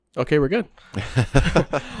Okay, we're good.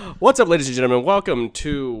 What's up, ladies and gentlemen? Welcome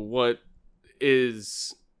to what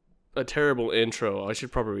is a terrible intro. I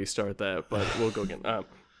should probably restart that, but we'll go again.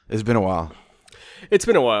 It's been a while. It's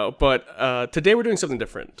been a while, but today we're doing something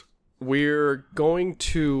different. We're going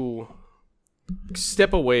to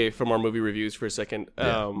step away from our movie reviews for a second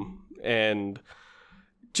and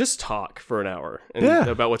just talk for an hour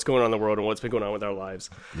about what's going on in the world and what's been going on with our lives.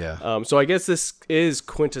 Yeah. So I guess this is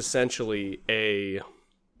quintessentially a...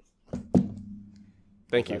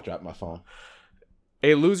 Thank you. I dropped my phone.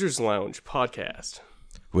 A Loozers Lounge podcast.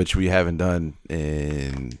 Which we haven't done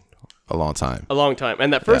in a long time. A long time.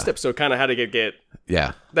 And that first episode kind of had to get...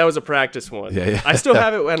 Yeah. That was a practice one. Yeah. I still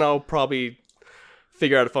have it, and I'll probably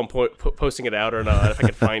figure out if I'm posting it out or not, if I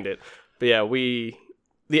can find it. But yeah,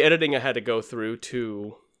 the editing I had to go through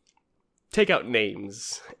to take out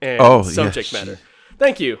names and subject matter.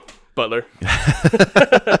 Thank you, Butler.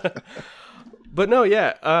 But no,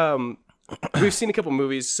 we've seen a couple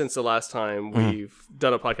movies since the last time we've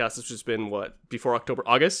done a podcast. This has been, before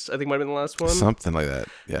August, I think might have been the last one. Something like that,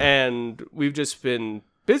 yeah. And we've just been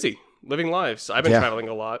busy, living lives. I've been traveling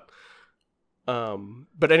a lot.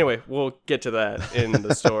 But anyway, we'll get to that in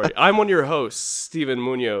the story. I'm one of your hosts, Steven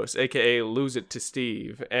Munoz, a.k.a. Lose It to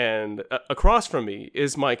Steve. And across from me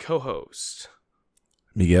is my co-host,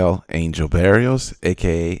 Miguel Angel Barrios,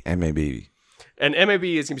 a.k.a. MAB. And MAB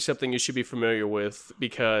is going to be something you should be familiar with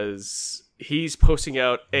because he's posting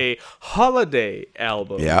out a holiday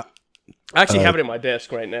album. Yeah. I actually have it in my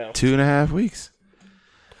desk right now. 2.5 weeks.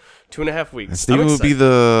 2.5 weeks. And Steven will be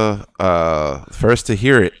the first to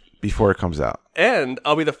hear it before it comes out. And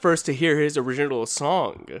I'll be the first to hear his original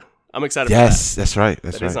song. I'm excited for that. Yes, that's right.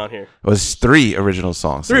 That is on here. It was 3 original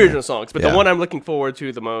songs. 3 original songs. But the one I'm looking forward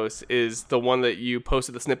to the most is the one that you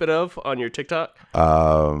posted the snippet of on your TikTok.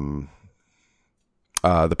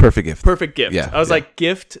 The Perfect Gift. Perfect Gift. Yeah. I was like,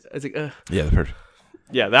 gift? I was like, Yeah, the perfect.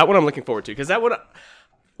 Yeah, that one I'm looking forward to. Because that one,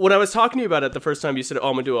 when I was talking to you about it the first time, you said,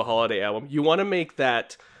 I'm going to do a holiday album. You want to make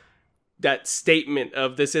that statement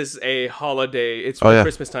of this is a holiday, it's a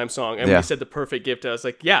Christmas time song. And when you said The Perfect Gift, I was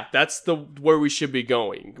like, yeah, that's where we should be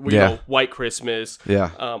going. You know, White Christmas. Yeah.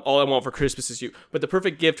 All I Want for Christmas Is You. But The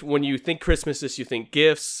Perfect Gift, when you think Christmas is you think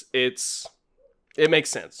gifts, it makes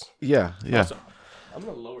sense. Yeah. Also, I'm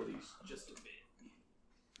going to lower these just a bit.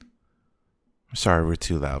 I'm sorry, we're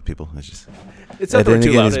too loud, people. It's not that we're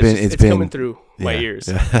too loud. It's coming through my ears.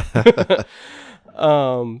 Yeah.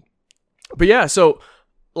 But yeah, so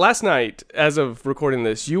last night, as of recording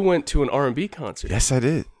this, you went to an R&B concert. Yes, I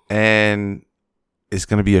did. And it's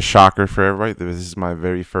going to be a shocker for everybody. This is my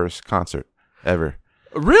very first concert ever.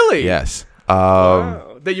 Really? Yes.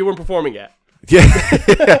 Wow. That you weren't performing at. Yeah.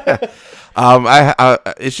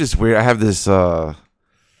 It's just weird. I have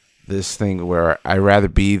this thing where I rather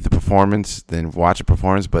be the performance than watch a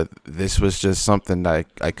performance, but this was just something that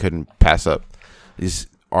I couldn't pass up. These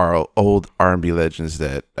are old R&B legends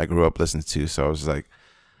that I grew up listening to, so I was like,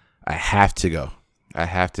 I have to go.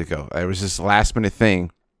 It was this last minute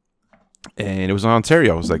thing, and it was in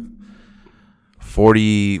Ontario. It was like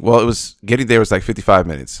 40. Well, it was getting there was like 55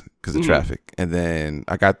 minutes because of traffic, and then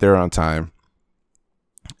I got there on time,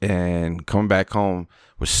 and coming back home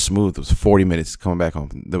was smooth. It was 40 minutes coming back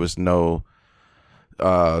home. There was no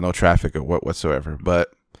traffic or whatsoever.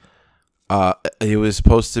 But it was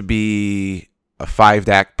supposed to be a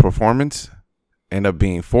 5-act performance. Ended up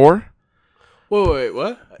being 4. Wait,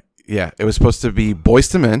 what? Yeah, it was supposed to be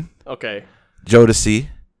Boyz II Men. Okay. Jodeci,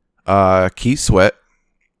 Keith Sweat,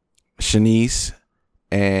 Shanice,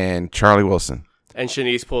 and Charlie Wilson. And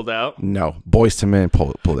Shanice pulled out? No, Boyz II Men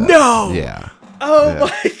pulled out. No! Yeah. Oh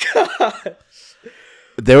my God.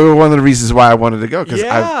 They were one of the reasons why I wanted to go, because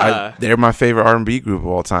they're my favorite R&B group of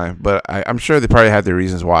all time. But I'm sure they probably had their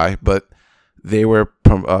reasons why. But they were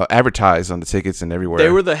advertised on the tickets and everywhere. They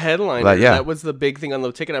were the headliner. Like, That was the big thing on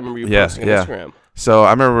the ticket. I remember you posting on Instagram. So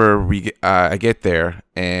I remember I get there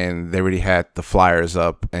and they already had the flyers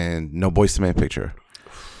up and no Boyz II Men picture.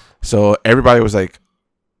 So everybody was like,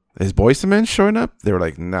 "Is Boyz II Men showing up?" They were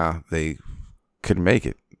like, "Nah, they couldn't make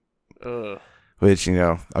it." Which,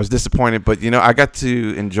 I was disappointed, but I got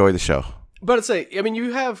to enjoy the show. But it's like, I mean,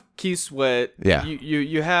 you have Keith Sweat. Yeah.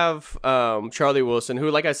 You have Charlie Wilson,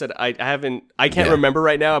 who, like I said, I can't remember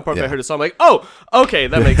right now. I probably heard a song. I'm like, oh, okay,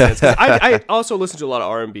 that makes sense. 'Cause I also listen to a lot of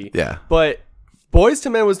R&B. Yeah. But Boyz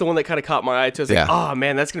II Men was the one that kind of caught my eye too. I was like, oh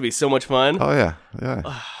man, that's gonna be so much fun. Oh yeah.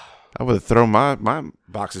 I would have thrown my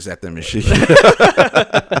boxes at them and shit.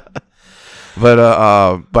 But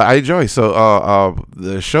I enjoy. So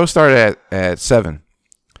the show started at 7,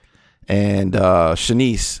 and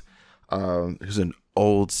Shanice, who's an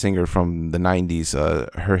old singer from the 90s,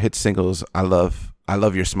 her hit singles "I Love I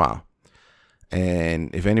Love Your Smile.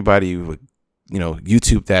 And if anybody would,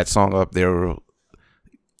 YouTube that song up, they'll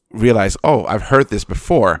realize, oh, I've heard this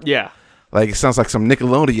before. Yeah. Like, it sounds like some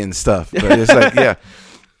Nickelodeon stuff. But it's like, yeah.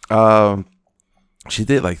 She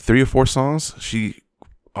did like 3 or 4 songs.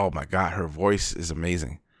 Oh my God, her voice is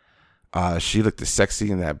amazing. She looked sexy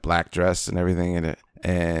in that black dress and everything in it.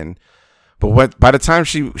 But by the time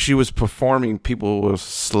she was performing, people were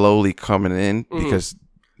slowly coming in because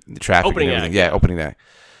the traffic Opening and everything. act. Yeah, opening act.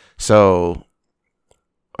 So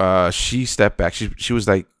she stepped back. She was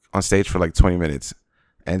like on stage for like 20 minutes.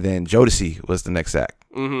 And then Jodeci was the next act.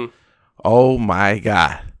 Mm-hmm. Oh my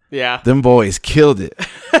God. Yeah. Them boys killed it.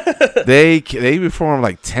 They performed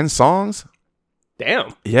like 10 songs.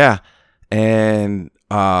 Damn. Yeah. And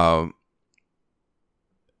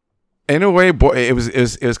in a way, it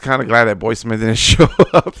was kind of glad that Boyz II Men didn't show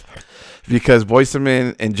up, because Boyz II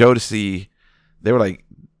Men and Jodeci, they were like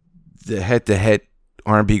the head-to-head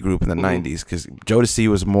R&B group in the 90s, because Jodeci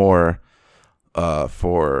was more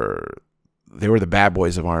they were the bad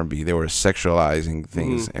boys of R&B. They were sexualizing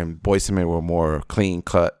things, and Boyz II Men were more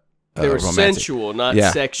clean-cut. They were romantic. sensual, not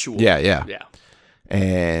sexual. Yeah.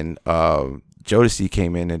 And Jodeci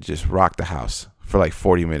came in and just rocked the house for like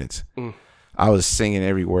 40 minutes. I was singing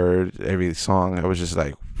every word, every song. I was just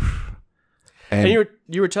like, and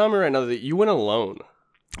you were telling me right now that you went alone.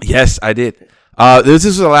 Yes, I did. This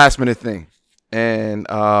was a last minute thing, and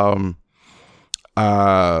I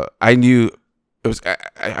knew it was.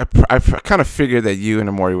 I kind of figured that you and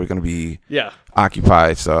Amori were going to be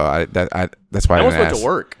occupied, so that's why I almost didn't went ask. to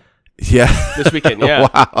work. Yeah, this weekend. Yeah,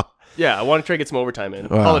 wow. Yeah, I want to try to get some overtime in.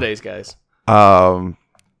 Wow. Holidays, guys. I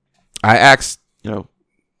asked,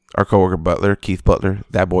 our coworker Butler, Keith Butler,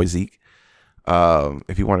 that boy Zeke,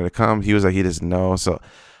 if he wanted to come. He was like, he doesn't know. So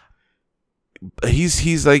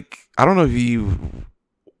he's like, I don't know if he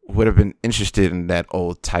would have been interested in that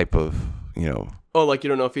old type of, Oh, like you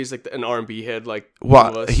don't know if he's like an R&B head, like.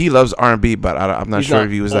 Well, he loves R&B, but I'm not sure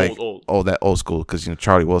if he was old. That old school, because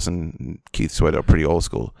Charlie Wilson and Keith Sweat are pretty old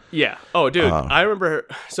school. Yeah. Oh, dude, I remember.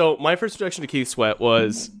 So my first introduction to Keith Sweat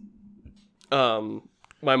was,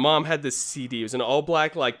 my mom had this CD. It was an all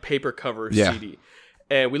black like paper cover CD,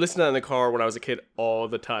 and we listened to that in the car when I was a kid all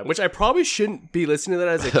the time. Which I probably shouldn't be listening to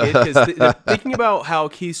that as a kid, because thinking about how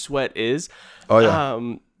Keith Sweat is. Oh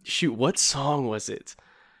yeah. Shoot, what song was it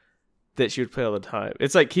that she would play all the time?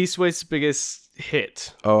 It's like Keith Sweat's biggest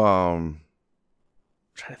hit. I'm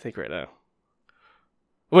trying to think right now.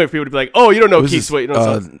 Wait for people to be like, "Oh, you don't know Keith Sweat." You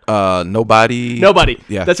know Nobody.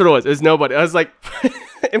 Yeah, that's what it was. It was Nobody. I was like,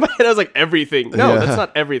 in my head, I was like, everything. No, that's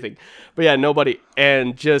not everything. But yeah, Nobody.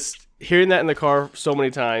 And just hearing that in the car so many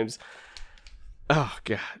times. Oh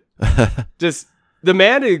God, just the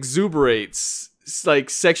man exuberates like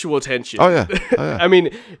sexual tension. Oh yeah. I mean,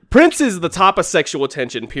 Prince is the top of sexual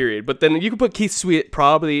tension, period. But then you can put Keith Sweat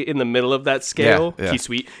probably in the middle of that scale. Yeah.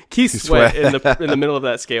 Keith Sweat in the middle of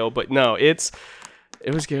that scale. But no, it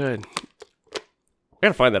was good. I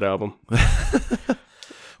gotta find that album.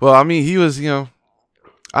 Well, I mean, he was, I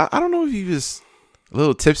don't know if he was a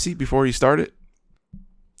little tipsy before he started,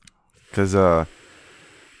 because right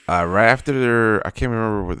after I can't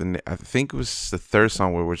remember what I think it was the third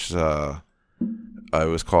song, which it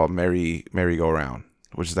was called "Merry Go Round,"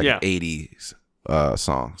 which is like an '80s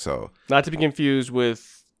song. So not to be confused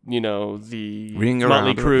with the Ring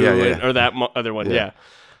Motley Around Crue or that other one. Yeah.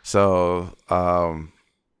 So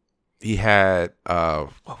he had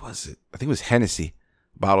what was it? I think it was Hennessy,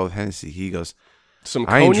 bottle of Hennessy. He goes, some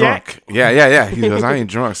I ain't cognac? drunk. Yeah. He goes, I ain't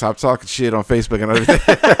drunk. Stop talking shit on Facebook and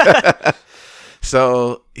everything.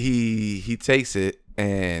 So he takes it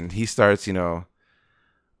and he starts,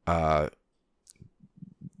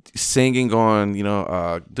 singing, going,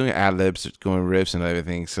 doing ad libs, going riffs and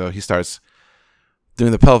everything. So he starts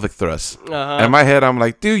doing the pelvic thrust. And in my head, I'm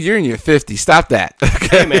like, dude, you're in your 50s. Stop that.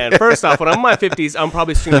 Hey, man. First off, when I'm in my 50s, I'm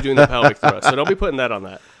probably still doing the pelvic thrust. So don't be putting that on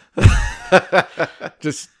that.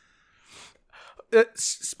 Just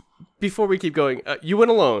before we keep going, you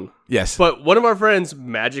went alone. Yes. But one of our friends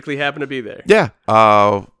magically happened to be there. Yeah.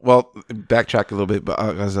 Well, backtrack a little bit, but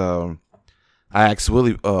because I asked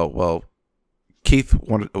Willie. Keith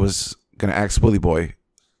was gonna ask Willie Boy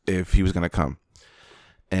if he was gonna come,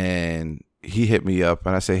 and he hit me up,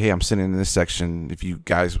 and I say, "Hey, I'm sitting in this section. If you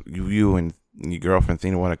guys, you and your girlfriend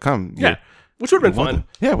Thina want to come, which would have been fun.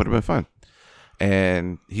 Yeah, it would have been fun."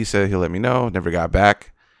 And he said he'll let me know. Never got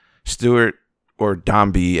back. Stuart, or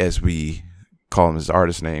Don B, as we call him, his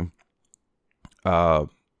artist name.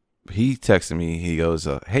 He texted me. He goes,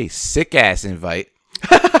 "Hey, sick ass invite."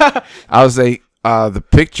 I was like, the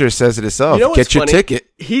picture says it itself. Get your ticket.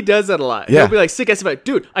 He does that a lot. Yeah. He'll be like, sick ass about,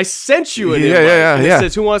 dude, I sent you an Yeah, invite. yeah, and yeah. it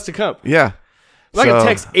says, who wants to come? Yeah. I'm not going to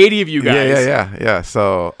text 80 of you guys. Yeah.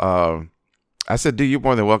 So I said, dude, you're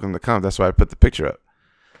more than welcome to come. That's why I put the picture up.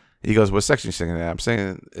 He goes, what section you singing at? I'm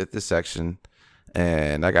singing at this section,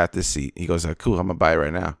 and I got this seat. He goes, cool, I'm going to buy it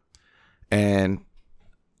right now. And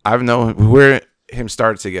I've known, him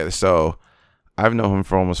started together, so I've known him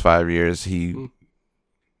for almost 5 years. He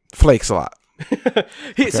flakes a lot.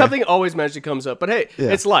 Something always magically comes up, but hey,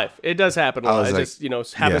 it's life. It does happen a lot. It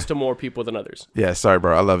just happens to more people than others. Yeah, sorry,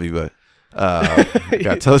 bro. I love you, but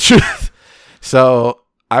gotta tell the truth. So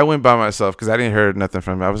I went by myself because I didn't hear nothing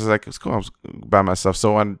from him. I was like, it's cool. I was by myself.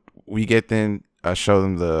 So when we get in, I show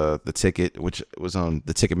them the ticket, which was on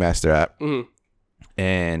the Ticketmaster app,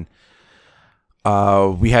 and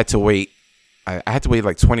we had to wait. I had to wait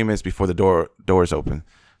like 20 minutes before the doors open.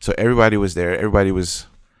 So everybody was there. Everybody was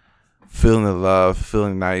feeling the love,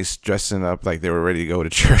 feeling nice, dressing up like they were ready to go to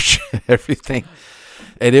church and everything.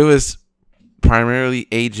 And it was primarily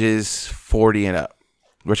ages 40 and up,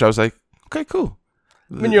 which I was like, okay, cool.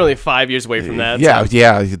 I mean, you're only 5 years away from that.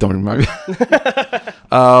 Yeah, you don't remind me.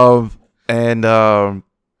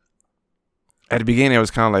 At the beginning, I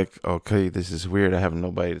was kind of like, okay, this is weird. I have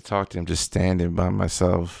nobody to talk to. I'm just standing by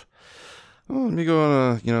myself. Oh, let me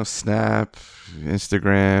go on Snap,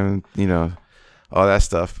 Instagram, all that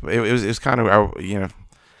stuff. It was kind of,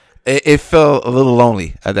 it felt a little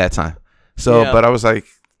lonely at that time. So, but I was like,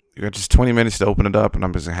 you got just 20 minutes to open it up, and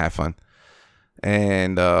I'm just gonna have fun.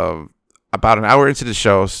 And about an hour into the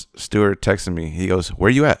show, Stuart texted me. He goes, "Where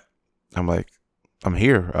you at?" I'm like, "I'm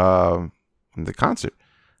here. In the concert.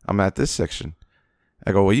 I'm at this section."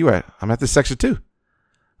 I go, "Where you at?" "I'm at this section too."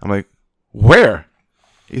 I'm like, "Where?"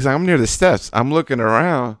 He's like, "I'm near the steps." I'm looking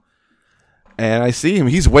around, and I see him.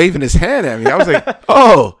 He's waving his hand at me. I was like,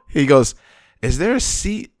 "Oh." He goes, "Is there a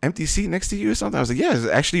empty seat next to you or something?" I was like, "Yeah, there's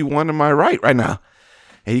actually one to my right now."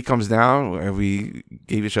 And he comes down, and we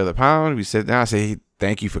gave each other a pound. We sit down. I say,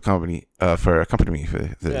 "Thank you for accompanying me for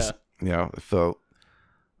this." Yeah. It felt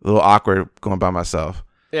a little awkward going by myself.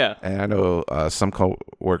 Yeah. And I know some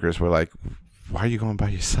co-workers were like, "Why are you going by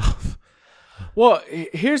yourself?" Well,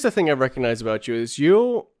 here's the thing I recognize about you is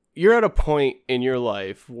you're at a point in your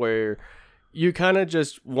life where you kind of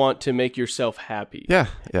just want to make yourself happy. Yeah.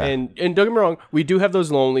 And don't get me wrong, we do have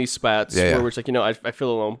those lonely spots where it's like, I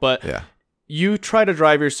feel alone. But you try to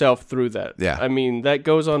drive yourself through that. Yeah. I mean, that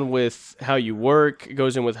goes on with how you work, it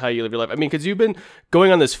goes in with how you live your life. I mean, because you've been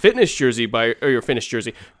going on this fitness journey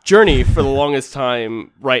for the longest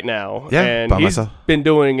time right now. Yeah, and by he's myself. been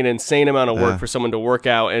doing an insane amount of work for someone to work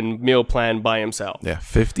out and meal plan by himself. Yeah,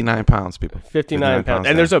 59 pounds, people. 59 pounds.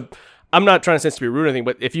 And I'm not trying to sense to be rude or anything,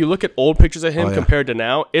 but if you look at old pictures of him compared to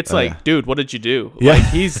now, it's dude, what did you do? Yeah. Like,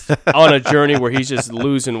 he's on a journey where he's just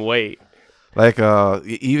losing weight. Like,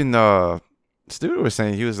 even Stuart was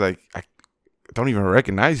saying, he was like, "I don't even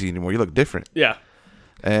recognize you anymore. You look different." Yeah.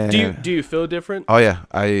 And do you feel different? Oh yeah,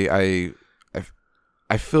 I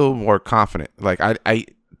feel more confident. Like I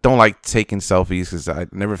don't like taking selfies because I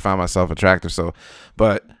never found myself attractive. So,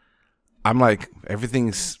 but I'm like,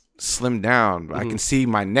 everything's slimmed down. Mm-hmm. I can see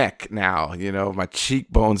my neck now. My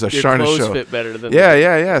cheekbones are starting to show. Your clothes fit better than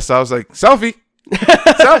yeah. So I was like, selfie.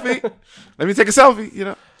 Let me take a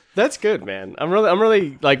selfie. That's good, man. I'm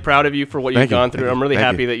really like proud of you for what you've gone through. I'm really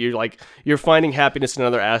happy that you're finding happiness in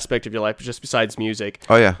another aspect of your life, just besides music.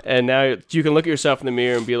 Oh yeah. And now you can look at yourself in the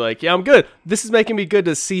mirror and be like, yeah, I'm good. This is making me good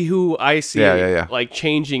to see who I see, like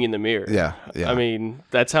changing in the mirror. Yeah. I mean,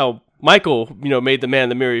 that's how Michael, made the man in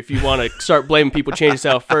the mirror. If you want to start blaming people, change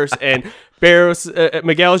yourself first. And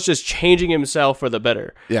Miguel's just changing himself for the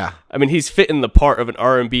better. Yeah. I mean, he's fitting the part of an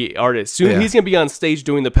R&B artist. Soon he's gonna be on stage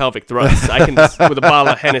doing the pelvic thrusts. I can with a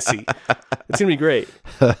bottle of Hennessy. It's gonna be great.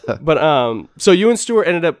 But so you and Stuart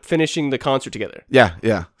ended up finishing the concert together.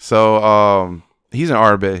 Yeah. So he's an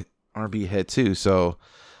R&B head too. So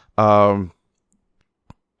I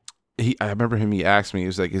remember him. He asked me. He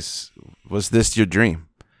was like, "Was this your dream?"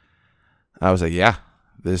 I was like, "Yeah,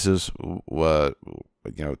 this is what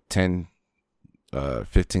 10,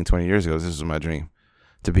 15, 20 years ago. This was my dream,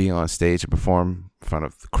 to be on stage and perform in front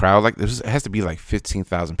of the crowd. Like it has to be like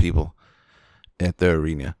 15,000 people at the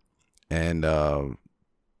arena, and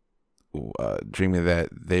dreaming that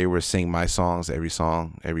they were singing my songs, every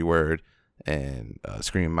song, every word, and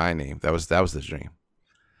screaming my name. That was the dream."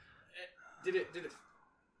 Did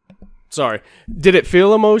it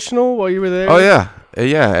feel emotional while you were there? Oh yeah.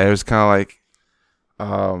 It was kind of like,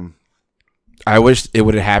 I wish it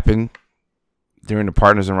would have happened during the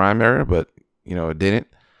Partners in Rhyme era, but it didn't,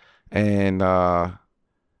 and I'm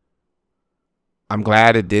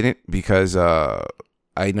glad it didn't, because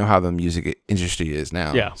I know how the music industry is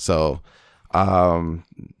now. Yeah. So,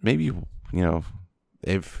 maybe,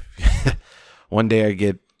 if one day I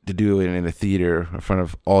get to do it in a theater in front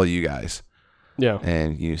of all you guys. Yeah.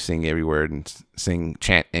 And you sing every word and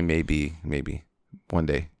chant maybe one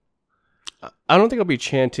day. I don't think I'll be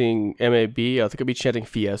chanting MAB. I think I'll be chanting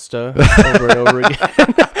Fiesta over and over again.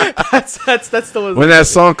 that's the one. When that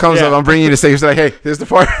song comes up, I'm bringing you to stage. Like, hey, here's the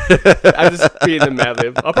part. I just be in the Mad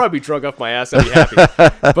Lib. I'll probably be drunk off my ass and be happy.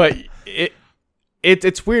 But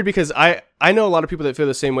it's weird because I know a lot of people that feel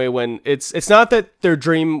the same way when it's not that their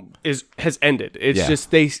dream has ended. It's just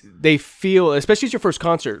they feel, especially it's your first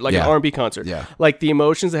concert, like an R&B concert. Yeah. Like the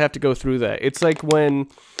emotions that have to go through that. It's like when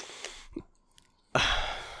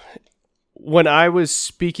I was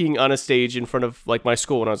speaking on a stage in front of like my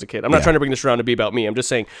school when I was a kid. I'm not trying to bring this around to be about me. I'm just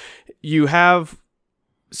saying you have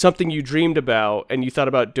something you dreamed about and you thought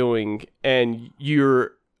about doing and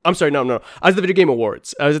I'm sorry, no. I was at the Video Game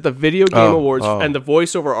Awards. I was at the Video Game Awards and the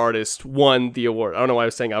voiceover artist won the award. I don't know why I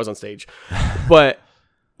was saying I was on stage. But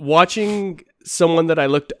watching someone that I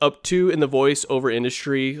looked up to in the voiceover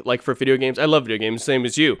industry, like for video games, I love video games, same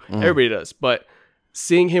as you. Everybody does. But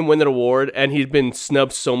seeing him win that award, and he'd been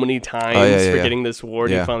snubbed so many times for getting this award,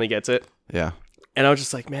 he finally gets it. Yeah. And I was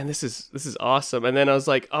just like, man, this is awesome. And then I was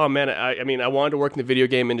like, oh man, I mean, I wanted to work in the video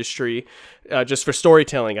game industry, just for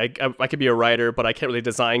storytelling. I could be a writer, but I can't really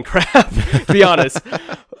design crap, to be honest.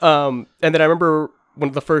 And then I remember one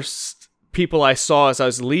of the first people I saw as I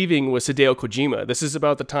was leaving was Hideo Kojima. This is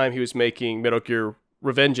about the time he was making Metal Gear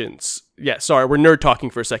Revengeance. Yeah, sorry, we're nerd talking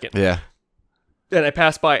for a second. Yeah. And I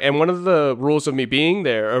passed by, and one of the rules of me being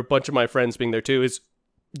there, or a bunch of my friends being there too, is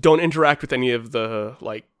don't interact with any of the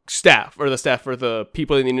staff or the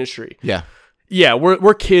people in the industry. Yeah. Yeah,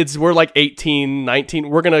 we're kids. We're like 18, 19.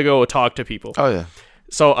 We're going to go talk to people. Oh, yeah.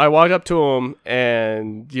 So I walked up to him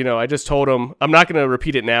and, I just told him, I'm not going to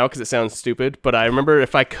repeat it now because it sounds stupid, but I remember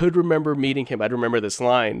if I could remember meeting him, I'd remember this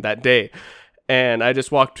line that day. And I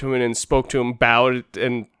just walked to him and spoke to him, bowed,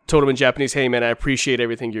 and told him in Japanese, hey, man, I appreciate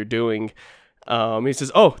everything you're doing. He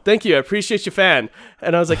says, oh, thank you. I appreciate you, fan.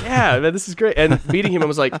 And I was like, yeah, man, this is great. And meeting him, I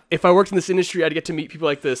was like, if I worked in this industry, I'd get to meet people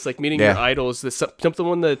like this, like meeting your idols,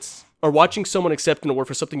 or watching someone accept an award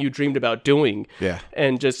for something you dreamed about doing. Yeah.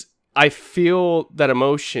 And just, I feel that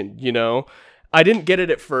emotion, I didn't get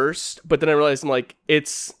it at first, but then I realized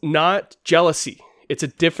it's not jealousy. It's a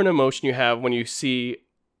different emotion you have when you see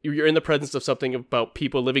you're in the presence of something about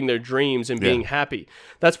people living their dreams and being happy.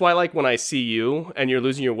 That's why, when I see you and you're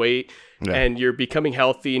losing your weight and you're becoming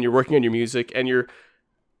healthy and you're working on your music and you're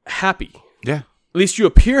happy. Yeah. At least you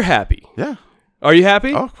appear happy. Yeah. Are you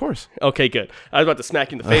happy? Oh, of course. Okay, good. I was about to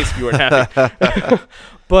smack you in the face if you weren't happy.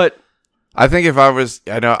 But I think if I was,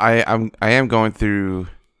 I am going through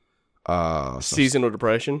seasonal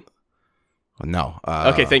depression. No.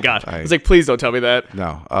 Okay, thank God. I was like, please don't tell me that.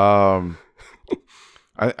 No.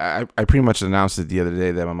 I pretty much announced it the other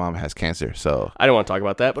day that my mom has cancer. So I don't want to talk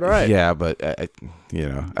about that, but all right. Yeah, but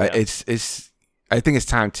it's. I think it's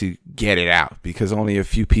time to get it out because only a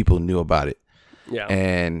few people knew about it. Yeah,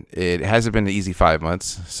 and it hasn't been an easy 5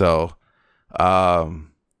 months. So, I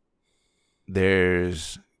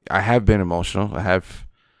have been emotional. I have,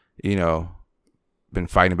 been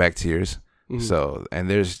fighting back tears. Mm-hmm. So, and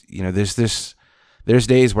there's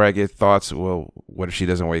days where I get thoughts, well, what if she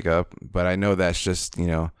doesn't wake up? But I know that's just,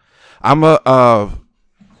 I'm a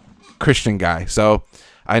Christian guy. So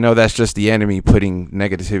I know that's just the enemy putting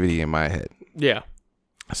negativity in my head. Yeah.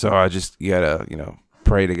 So I just gotta,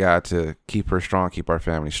 pray to God to keep her strong, keep our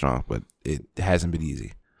family strong. But it hasn't been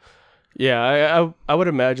easy. Yeah, I would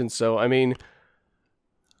imagine so. I mean,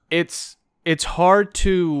 it's hard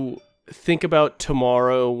to think about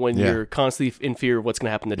tomorrow when you're constantly in fear of what's going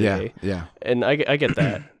to happen today. Yeah. And I get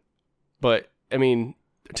that. But, I mean,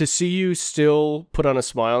 to see you still put on a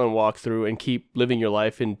smile and walk through and keep living your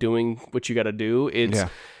life and doing what you got to do,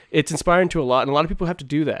 it's inspiring to a lot. And a lot of people have to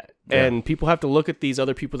do that. Yeah. And people have to look at these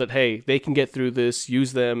other people that, hey, they can get through this,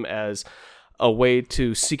 use them as a way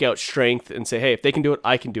to seek out strength and say, hey, if they can do it,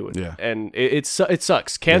 I can do it. Yeah. And it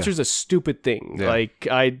sucks. Cancer's a stupid thing. Yeah.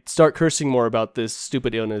 I start cursing more about this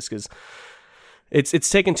stupid illness because it's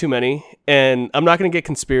taken too many. And I'm not going to get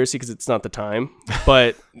conspiracy because it's not the time.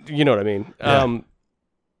 But you know what I mean? Yeah.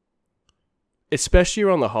 Especially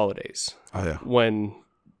around the holidays. Oh, yeah. When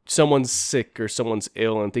someone's sick or someone's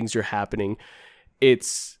ill and things are happening,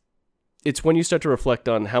 it's when you start to reflect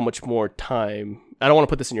on how much more time, I don't want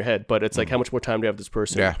to put this in your head, but it's like how much more time do you have with this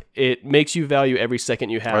person? Yeah. It makes you value every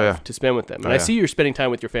second you have to spend with them. And I see you're spending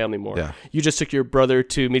time with your family more. Yeah. You just took your brother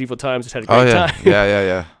to medieval times and had a great time.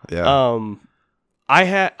 Yeah.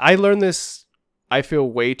 I learned this I feel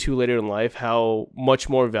way too later in life how much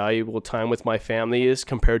more valuable time with my family is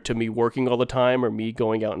compared to me working all the time or me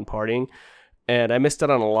going out and partying. And I missed out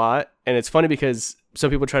on a lot. And it's funny because some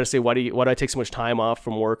people try to say, why do I take so much time off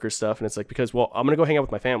from work or stuff? And it's like, because, well, I'm going to go hang out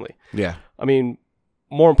with my family. Yeah. I mean,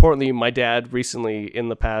 more importantly, my dad recently in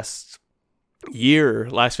the past year,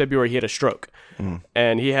 last February, he had a stroke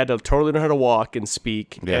and he had to totally learn how to walk and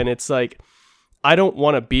speak. Yeah. And it's like, I don't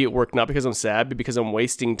want to be at work, not because I'm sad, but because I'm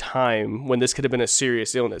wasting time when this could have been a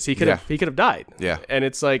serious illness. He could have died. Yeah. And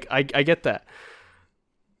it's like, I get that.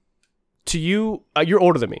 To you, you're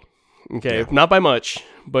older than me. Okay. Yeah. Not by much,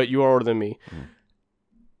 but you are older than me.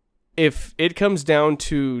 If it comes down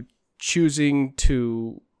to choosing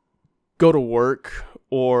to go to work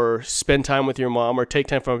or spend time with your mom or take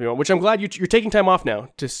time from your mom, which I'm glad you're taking time off now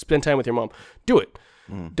to spend time with your mom, do it.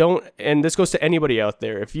 Don't, and this goes to anybody out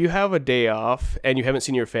there. If you have a day off and you haven't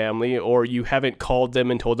seen your family or you haven't called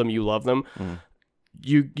them and told them you love them,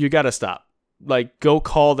 you got to stop. Like, go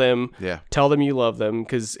call them, tell them you love them,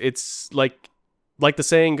 because it's like the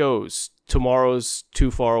saying goes, tomorrow's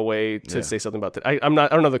too far away to say something about that. I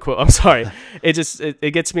don't know the quote. I'm sorry.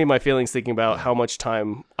 It gets me in my feelings thinking about how much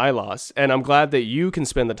time I lost, and I'm glad that you can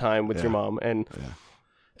spend the time with your mom. And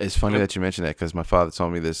it's funny that you mentioned that, because my father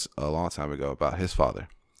told me this a long time ago about his father.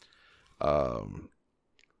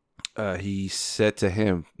 He said to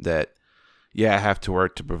him that, I have to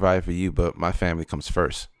work to provide for you, but my family comes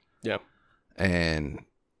first. Yeah. And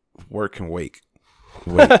work can wait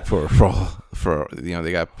for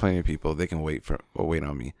they got plenty of people. They can wait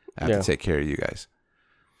on me. I have to take care of you guys.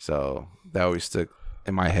 So that always stuck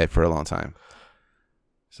in my head for a long time.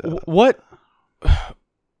 So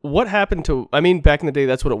what happened to, I mean, back in the day,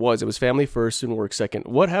 that's what it was. It was family first and work second.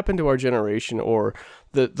 What happened to our generation, or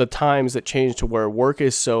the times that changed to where work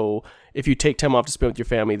is so, if you take time off to spend with your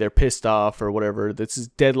family, they're pissed off or whatever. This is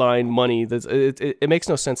deadline money. It makes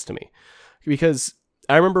no sense to me, because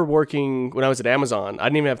I remember working when I was at Amazon. I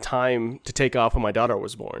didn't even have time to take off when my daughter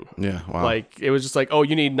was born. Yeah, wow. Like, it was just like, oh,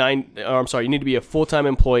 you need you need to be a full-time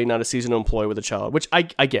employee, not a seasonal employee with a child, which I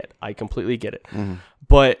get. I completely get it.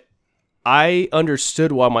 But I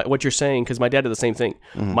understood what you're saying, because my dad did the same thing.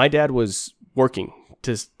 My dad was working.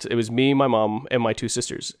 It was me, my mom, and my two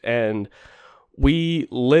sisters. And we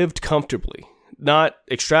lived comfortably. Not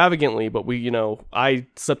extravagantly, but I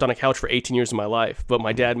slept on a couch for 18 years of my life. But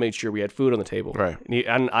my dad made sure we had food on the table. Right.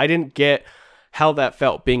 And I didn't get how that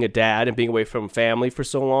felt, being a dad and being away from family for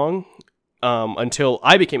so long, until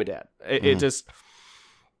I became a dad. It's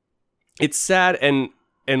sad, and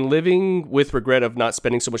living with regret of not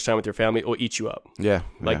spending so much time with your family will eat you up. Yeah.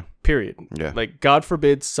 Period. Yeah. Like, God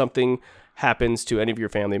forbid something happens to any of your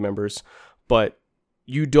family members, but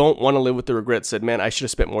you don't want to live with the regret, said, man, I should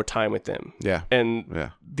have spent more time with them. Yeah. And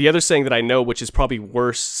the other saying that I know, which is probably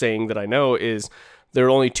worse saying that I know, is there are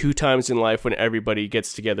only 2 times in life when everybody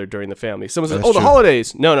gets together during the family. Someone says, the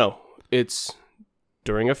holidays. No. It's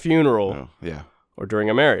during a funeral. Or during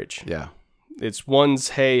a marriage. Yeah. It's one's,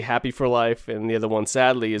 hey, happy for life, and the other one,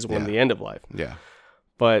 sadly, is the end of life. Yeah.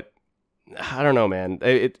 But I don't know, man.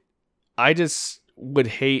 I just would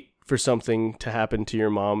hate for something to happen to your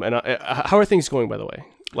mom. And how are things going, by the way?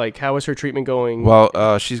 Like, how is her treatment going?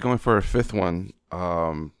 Well, she's going for her 5th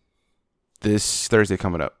one this Thursday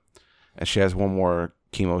coming up. And she has one more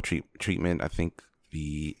chemo treatment, I think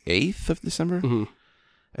the 8th of December. And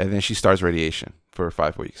then she starts radiation for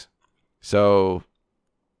 5 weeks. So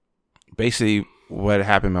basically what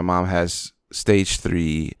happened, my mom has stage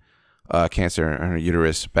 3 cancer in her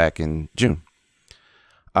uterus back in June.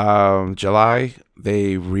 July,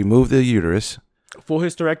 they removed the uterus. Full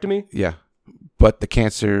hysterectomy? Yeah. But the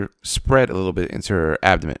cancer spread a little bit into her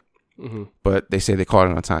abdomen. But they say they caught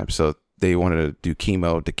it on time. So they wanted to do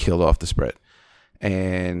chemo to kill off the spread.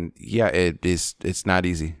 And it's not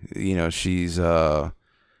easy. She's, her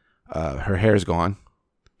hair's gone.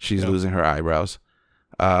 She's losing her eyebrows.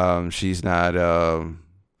 She's not,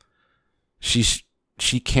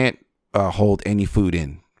 she can't hold any food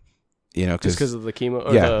in. Just because of the chemo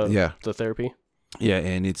or the therapy. Yeah,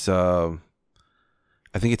 and it's I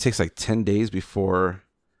think it takes like 10 days before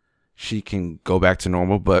she can go back to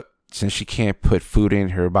normal. But since she can't put food in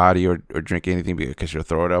her body or drink anything because she'll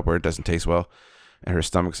throw it up or it doesn't taste well, and her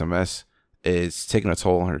stomach's a mess, it's taking a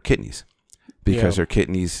toll on her kidneys because her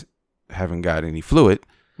kidneys haven't got any fluid.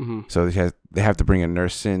 So they have to bring a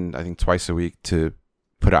nurse in, I think, twice a week to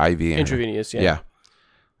put an IV in. Intravenous, yeah.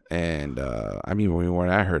 And I mean, when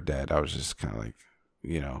I heard that, I was just kind of like,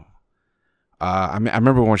 I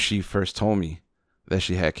remember when she first told me that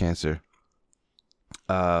she had cancer.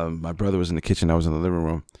 My brother was in the kitchen, I was in the living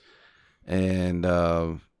room, and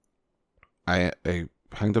I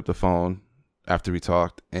hung up the phone, after we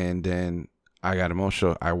talked, and then I got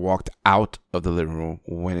emotional. I walked out of the living room,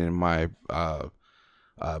 went in my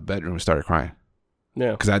bedroom, and started crying.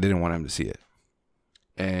 Yeah, because I didn't want him to see it.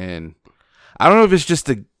 And I don't know if it's just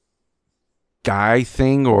a guy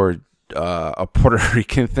thing or a Puerto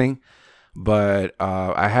Rican thing, but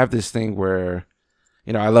I have this thing where,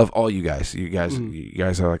 I love all you guys. You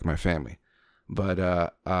guys are like my family, but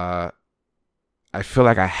I feel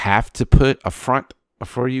like I have to put a front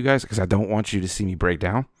for you guys because I don't want you to see me break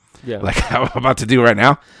down. Yeah, like I'm about to do right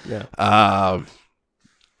now. Yeah.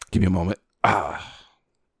 Give me a moment.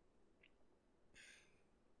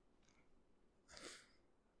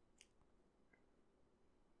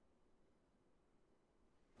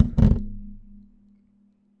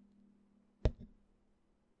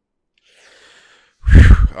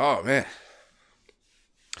 Oh man,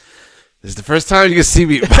 this is the first time you can see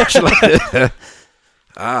me emotional like this.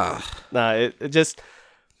 Nah, it just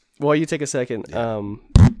while you take a second. Yeah.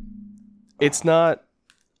 It's not.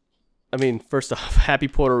 I mean, first off, happy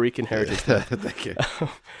Puerto Rican Heritage. Thank you.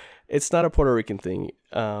 It's not a Puerto Rican thing.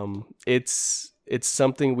 It's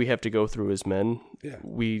something we have to go through as men. Yeah.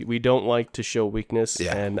 We don't like to show weakness,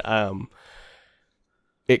 yeah. and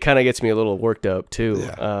it kind of gets me a little worked up too.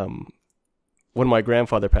 Yeah. When my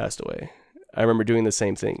grandfather passed away, I remember doing the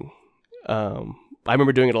same thing. I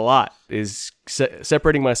remember doing it a lot, is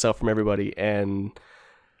separating myself from everybody, and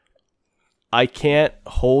I can't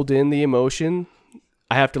hold in the emotion.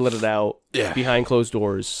 I have to let it out behind closed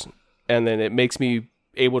doors, and then it makes me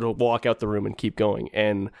able to walk out the room and keep going.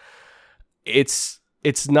 And it's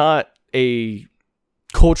not a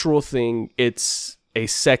cultural thing, it's a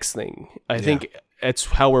sex thing. I think it's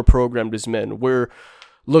how we're programmed as men. We're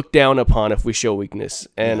looked down upon if we show weakness.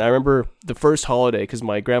 And I remember the first holiday, because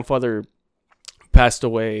my grandfather passed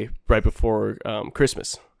away right before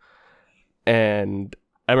Christmas, and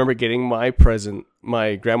I remember getting my present.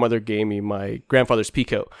 My grandmother gave me my grandfather's pea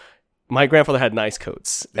coat. My grandfather had nice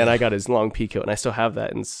coats, and I got his long pea coat, and I still have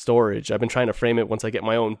that in storage. I've been trying to frame it once I get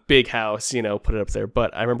my own big house, put it up there.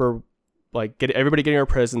 But I remember everybody getting our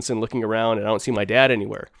presents and looking around, and I don't see my dad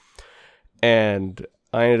anywhere. And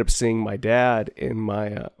I ended up seeing my dad in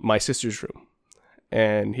my sister's room,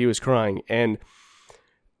 and he was crying. And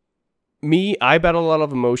I battled a lot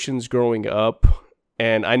of emotions growing up,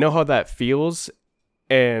 and I know how that feels.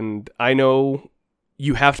 And I know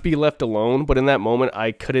you have to be left alone, but in that moment,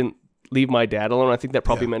 I couldn't leave my dad alone. I think that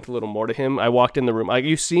probably meant a little more to him. I walked in the room.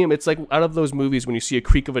 You see him. It's like out of those movies when you see a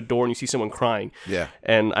creak of a door and you see someone crying. Yeah.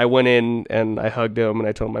 And I went in and I hugged him and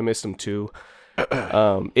I told him I missed him too.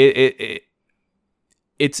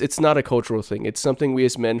 It's not a cultural thing. It's something we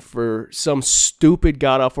as men, for some stupid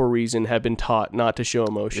god-awful reason, have been taught not to show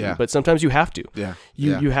emotion. Yeah. But sometimes you have to. Yeah.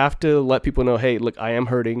 You have to let people know, hey, look, I am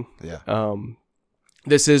hurting. Yeah.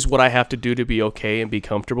 This is what I have to do to be okay and be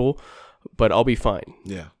comfortable, but I'll be fine.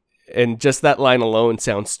 Yeah. And just that line alone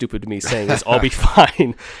sounds stupid to me, saying this, I'll be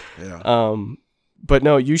fine. Yeah. But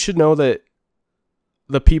no, you should know that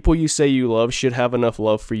the people you say you love should have enough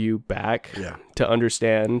love for you back to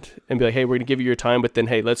understand and be like, hey, we're going to give you your time, but then,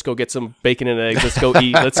 hey, let's go get some bacon and eggs. Let's go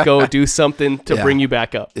eat. Let's go do something to bring you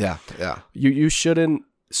back up. Yeah. Yeah. You shouldn't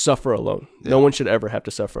suffer alone. Yeah. No one should ever have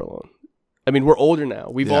to suffer alone. I mean, we're older now.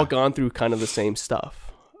 We've all gone through kind of the same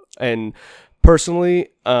stuff. And personally,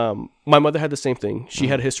 my mother had the same thing. She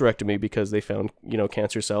had a hysterectomy because they found,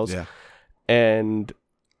 cancer cells. Yeah. And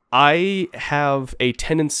I have a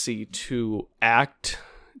tendency to act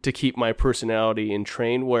to keep my personality in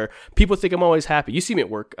train where people think I'm always happy. You see me at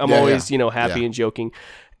work. I'm always, happy and joking.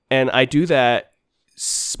 And I do that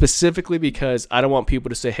specifically because I don't want people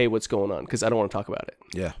to say, hey, what's going on? Because I don't want to talk about it.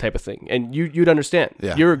 Yeah. Type of thing. And you'd understand.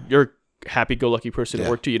 Yeah. You're happy-go-lucky person at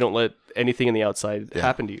work too. You don't let anything in the outside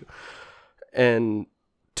happen to you. And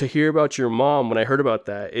to hear about your mom, when I heard about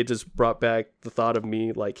that, it just brought back the thought of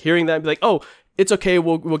me like hearing that and be like, oh, it's okay,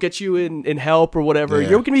 we'll get you in help or whatever.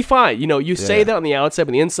 You're gonna be fine. You say that on the outside, but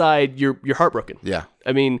on the inside you're heartbroken. Yeah.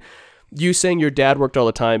 I mean, you saying your dad worked all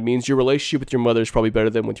the time means your relationship with your mother is probably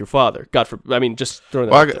better than with your father. God forbid. I mean, just throwing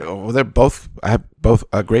that out there. They're both. I have both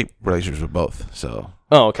a great relationship with both. So.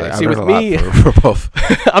 Oh, okay. See, with me, for both.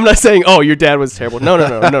 I'm not saying, oh, your dad was terrible. No,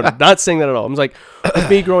 not saying that at all. I'm like, with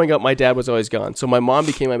me growing up, my dad was always gone. So my mom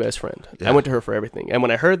became my best friend. Yeah. I went to her for everything. And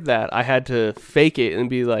when I heard that, I had to fake it and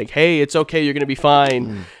be like, hey, it's okay. You're going to be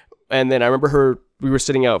fine. And then I remember we were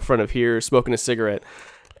sitting out front of here smoking a cigarette.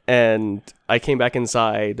 And I came back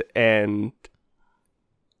inside and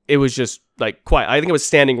it was just like quiet. I think I was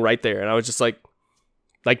standing right there and I was just like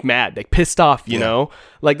mad, like pissed off, you know?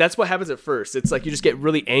 Like that's what happens at first. It's like you just get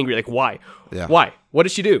really angry. Like, why? Yeah. Why? What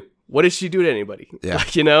did she do? What did she do to anybody? Yeah.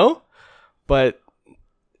 Like, But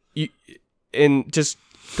and just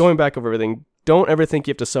going back over everything, don't ever think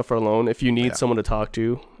you have to suffer alone if you need someone to talk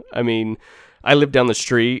to. I mean, I live down the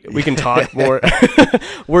street. We can talk more.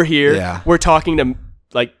 We're here. Yeah. We're talking to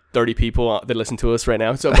like 30 people that listen to us right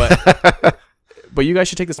now. So, but you guys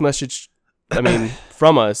should take this message, I mean,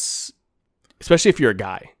 from us, especially if you're a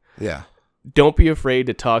guy. Yeah. Don't be afraid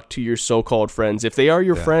to talk to your so-called friends. If they are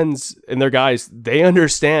your friends and they're guys, they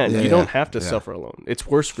understand. You don't have to suffer alone. It's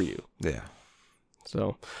worse for you. Yeah.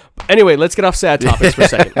 So, anyway, let's get off sad topics for a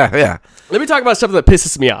second. Yeah. Let me talk about something that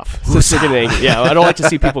pisses me off. Yeah, I don't like to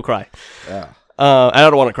see people cry. Yeah. I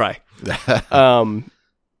don't want to cry.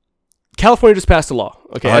 California just passed a law.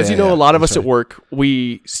 Okay, as you know, a lot of us at work,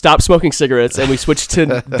 we stopped smoking cigarettes and we switched to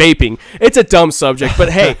vaping. It's a dumb subject, but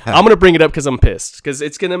hey, I'm going to bring it up because I'm pissed, because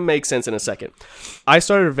it's going to make sense in a second. I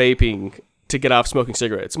started vaping to get off smoking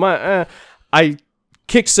cigarettes. I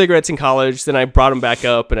kicked cigarettes in college, then I brought them back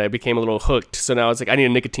up and I became a little hooked. So now it's like I need a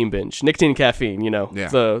nicotine binge. Nicotine and caffeine,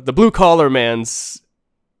 the blue collar man's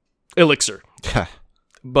elixir.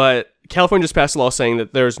 But California just passed a law saying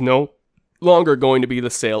that there's no longer going to be the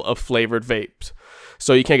sale of flavored vapes.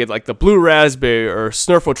 So you can't get like the blue raspberry or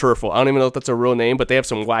Snurfle Turfle. I don't even know if that's a real name, but they have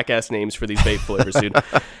some whack ass names for these vape flavors, dude.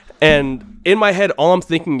 And in my head, all I'm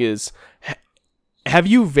thinking is, have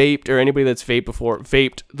you vaped, or anybody that's vaped before,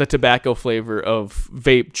 vaped the tobacco flavor of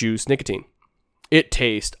vape juice nicotine? It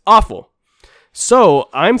tastes awful. So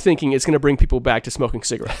I'm thinking it's going to bring people back to smoking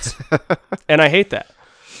cigarettes. And I hate that.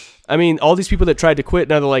 I mean, all these people that tried to quit,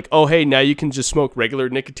 now they're like, oh, hey, now you can just smoke regular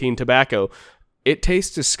nicotine tobacco. It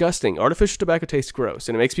tastes disgusting. Artificial tobacco tastes gross,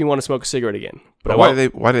 and it makes me want to smoke a cigarette again. But why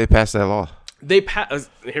did they pass that law?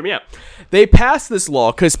 Hear me out. They passed this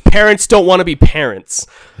law because parents don't want to be parents.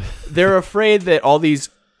 They're afraid that all these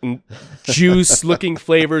juice-looking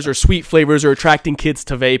flavors or sweet flavors are attracting kids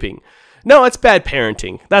to vaping. No, it's bad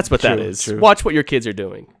parenting. That's what that is. True. Watch what your kids are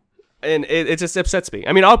doing. And it just upsets me.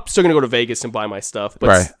 I mean, I'm still going to go to Vegas and buy my stuff.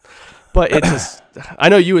 But, but it just... I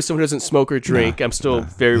know you, as someone who doesn't smoke or drink, I'm still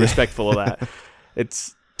very respectful of that.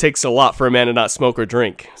 It takes a lot for a man to not smoke or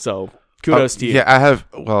drink. So, kudos to you. Yeah, I have...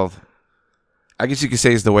 Well, I guess you could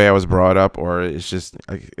say it's the way I was brought up, or it's just...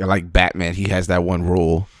 Like Batman, he has that one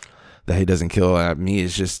rule that he doesn't kill. Me,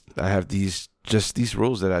 it's just... I have these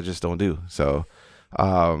rules that I just don't do. So...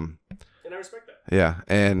 and I respect that. Yeah,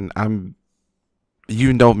 and I'm...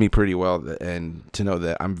 You know me pretty well, and to know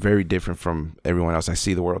that I'm very different from everyone else. I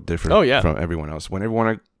see the world different from everyone else. When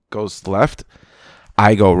everyone goes left,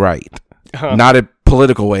 I go right. Not a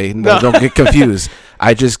political way. No, don't get confused.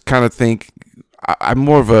 I just kind of think I'm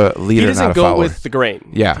more of a leader, not a follower. He doesn't go with the grain.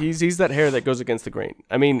 Yeah. He's that hair that goes against the grain.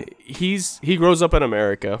 I mean, he grows up in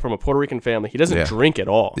America from a Puerto Rican family. He doesn't drink at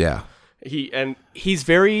all. Yeah. He's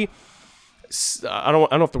very... I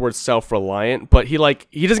don't know if the word's self-reliant, but he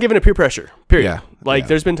doesn't give in to peer pressure. Period. Yeah.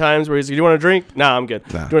 There's been times where he's like, "Do you want to drink? Nah, I'm good.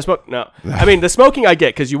 Do you want to smoke? No." I mean, the smoking I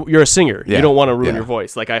get because you're a singer. Yeah. You don't want to ruin your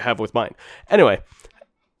voice like I have with mine. Anyway,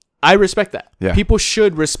 I respect that. Yeah. People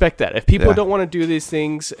should respect that. If people don't want to do these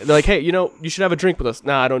things, they're like, "Hey, you should have a drink with us."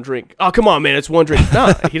 Nah, I don't drink. Oh, come on, man, it's one drink.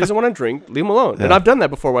 Nah, he doesn't want to drink. Leave him alone. Yeah. And I've done that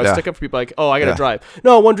before where I stick up for people like, "Oh, I gotta drive."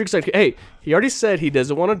 No, one drink's like, "Hey, he already said he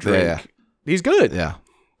doesn't want to drink. Yeah. He's good." Yeah.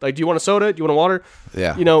 Like, do you want a soda? Do you want a water?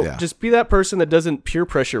 Yeah. Just be that person that doesn't peer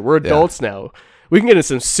pressure. We're adults now. We can get in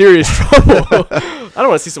some serious trouble. I don't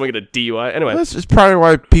want to see someone get a DUI. Anyway. That's probably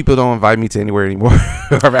why people don't invite me to anywhere anymore.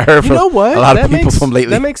 I've heard you know what? A lot of people from lately.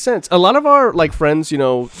 That makes sense. A lot of our friends,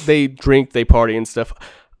 they drink, they party and stuff.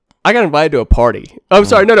 I got invited to a party. Oh, I'm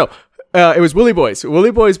sorry. No. It was Willie Boy's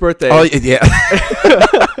birthday. Oh, yeah.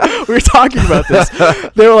 We were talking about this.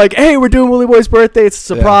 They were like, "Hey, we're doing Willie Boy's birthday. It's a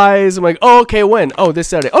surprise." I'm like, "Oh, okay, when?" "Oh, this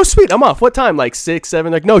Saturday." "Oh, sweet, I'm off." "What time?" "Like 6,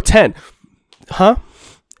 7. Like, "No, 10. "Huh?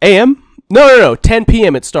 AM? No. 10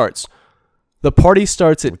 p.m. it starts. The party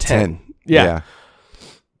starts at 10. Yeah.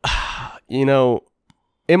 In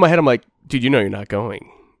my head, I'm like, dude, you're not going.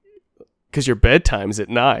 Because your bedtime's at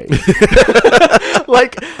 9.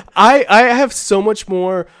 I have so much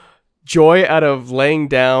more joy out of laying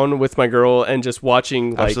down with my girl and just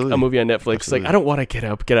watching a movie on Netflix. Absolutely. I don't want to get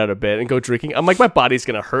out of bed and go drinking. I'm like, my body's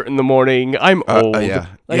gonna hurt in the morning. I'm old. I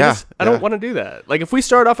don't want to do that. If we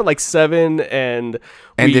start off at 7 and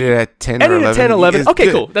ended it at 10 or 11. At 10, 11. Okay,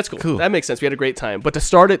 good. Cool. That's cool. That makes sense. We had a great time. But to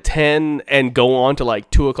start at 10 and go on to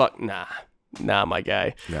 2 o'clock, nah, my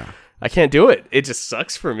guy. Yeah. I can't do it. It just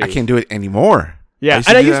sucks for me. I can't do it anymore. Yeah, I used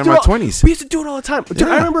to do it in my 20s. We used to do it all the time. Dude,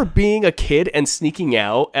 I remember being a kid and sneaking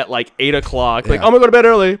out at 8 o'clock. I'm going to go to bed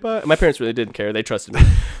early. But my parents really didn't care. They trusted me.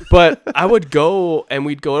 But I would go and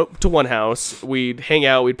we'd go to one house. We'd hang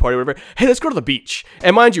out. We'd party, whatever. Hey, let's go to the beach.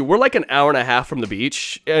 And mind you, we're an hour and a half from the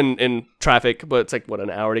beach in traffic. But it's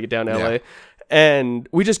an hour to get down to LA. And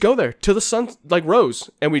we just go there till the sun like rose,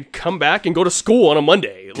 and we'd come back and go to school on a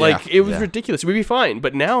Monday. Like it was ridiculous. We'd be fine.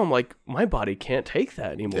 But now I'm like, my body can't take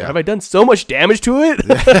that anymore. Yeah. Have I done so much damage to it?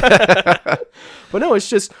 But no, it's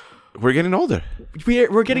just we're getting older.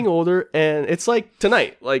 We're getting older, and it's like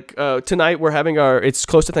tonight. Like tonight, we're having it's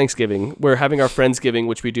close to Thanksgiving. We're having our Friendsgiving,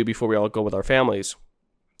 which we do before we all go with our families,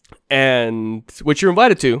 and which you're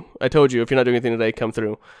invited to. I told you if you're not doing anything today, come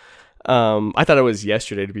through. I thought it was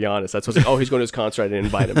yesterday, to be honest. That's what I was like, oh, he's going to his concert. I didn't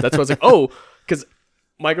invite him. That's what I was like, oh, because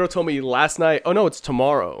my girl told me last night, oh, no, it's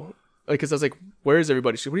tomorrow. Like, because I was like, where is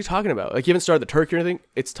everybody? She said, what are you talking about? Like, you haven't started the turkey or anything?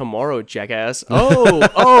 It's tomorrow, jackass.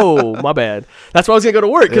 Oh, my bad. That's why I was going to go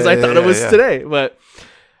to work, because I thought it was today. But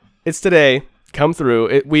it's today. Come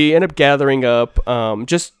through. We end up gathering up,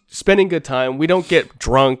 just spending good time. We don't get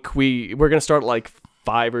drunk. We're going to start like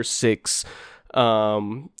 5 or 6.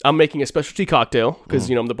 I'm making a specialty cocktail because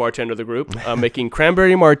I'm the bartender of the group. I'm making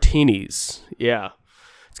cranberry martinis. Yeah,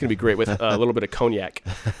 it's gonna be great with a little bit of cognac.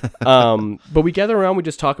 But we gather around. We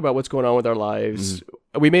just talk about what's going on with our lives.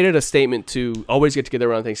 We made it a statement to always get together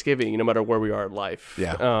around Thanksgiving, no matter where we are in life.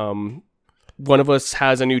 Yeah. One of us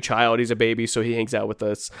has a new child. He's a baby, so he hangs out with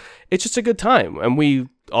us. It's just a good time, and we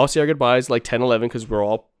all say our goodbyes like 10, 11 because we're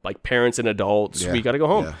all like parents and adults. We got to go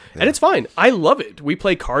home, and it's fine. I love it. We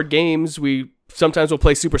play card games. Sometimes we'll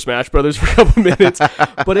play Super Smash Brothers for a couple minutes,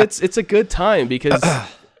 but it's a good time because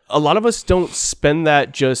a lot of us don't spend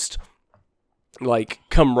that just like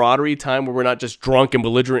camaraderie time where we're not just drunk and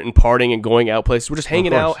belligerent and partying and going out places. We're just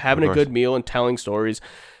hanging out, having a good meal and telling stories.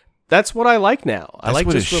 That's what I like now. I like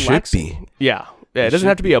just relaxing. Yeah. Yeah, it doesn't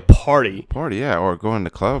have to be a party. Or going to the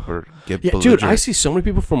club or get dude, I see so many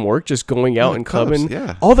people from work just going out and clubbing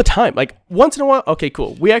all the time. Like once in a while. Okay,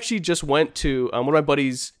 cool. We actually just went to one of my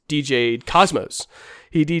buddies DJ'd Cosmos.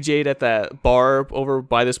 He DJ'd at that bar over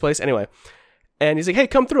by this place. Anyway, and he's like, "Hey,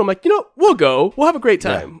 come through." I'm like, we'll go. We'll have a great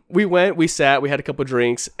time. Yeah. We went. We sat. We had a couple of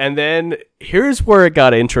drinks, and then here's where it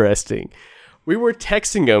got interesting. We were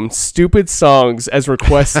texting him stupid songs as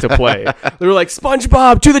requests to play. They were like,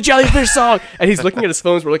 SpongeBob, do the jellyfish song. And he's looking at his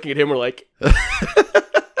phones. We're looking at him. We're like,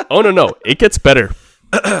 oh, no. It gets better.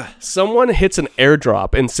 Someone hits an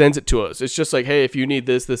airdrop and sends it to us. It's just like, hey, if you need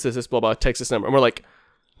this, blah, blah, text this number. And we're like,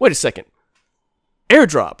 wait a second.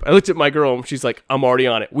 Airdrop. I looked at my girl and she's like, I'm already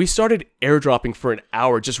on it. We started airdropping for an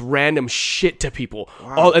hour, just random shit to people.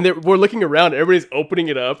 Wow. And we're looking around, and everybody's opening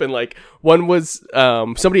it up. And like one was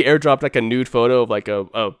somebody airdropped like a nude photo of like a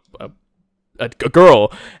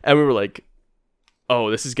girl, and we were like, oh,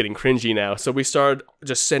 this is getting cringy now. So we started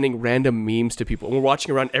just sending random memes to people. And we're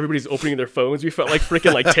watching around, everybody's opening their phones. We felt like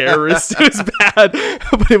freaking like terrorists. It was bad,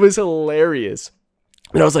 but it was hilarious.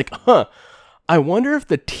 And I was like, I wonder if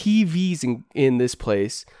the TVs in this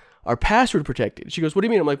place are password protected. She goes, what do you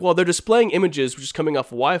mean? I'm like, well, they're displaying images which is coming off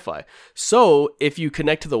of Wi-Fi. So if you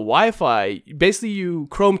connect to the Wi-Fi, basically you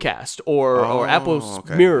Chromecast or Apple's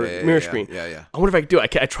mirror screen. Yeah. I wonder if I could do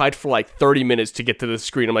it. I tried for like 30 minutes to get to the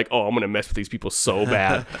screen. I'm like, oh, I'm going to mess with these people so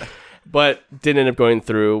bad. But didn't end up going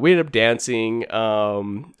through. We ended up dancing.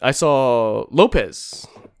 I saw Lopez,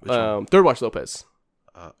 Third Watch Lopez.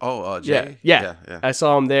 Jay? Yeah. I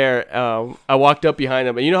saw him there. I walked up behind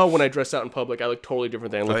him, and you know how when I dress out in public, I look totally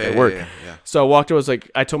different than I look at work. Yeah. So I walked up, I was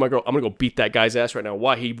like, I told my girl, I'm gonna go beat that guy's ass right now.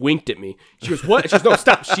 Why? He winked at me. She goes, what? She goes, no,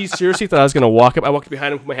 stop. She seriously thought I was gonna walk up. I walked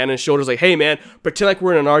behind him, put my hand on his shoulder, like, hey man, pretend like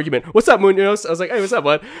we're in an argument. What's up, Munoz? I was like, hey, what's up,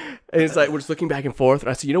 bud? And he's like, we're just looking back and forth.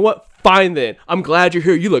 And I said, you know what? Fine then. I'm glad you're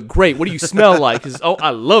here. You look great. What do you smell like? He says, oh,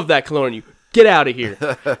 I love that cologne on you. Get out of here.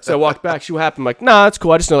 So I walked back. She, what happened? I'm like, nah, that's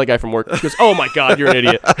cool. I just know that guy from work. She goes, oh my God, you're an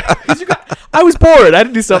idiot. I was bored. I had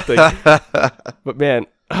to do something. But man,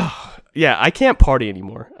 yeah, I can't party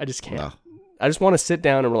anymore. I just can't. No. I just want to sit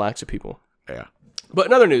down and relax with people. Yeah. But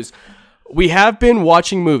in other news, we have been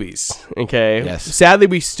watching movies. Okay. Yes. Sadly,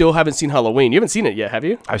 we still haven't seen Halloween. You haven't seen it yet, have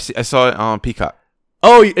you? I saw it on Peacock.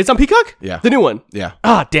 Oh, it's on Peacock? Yeah. The new one? Yeah.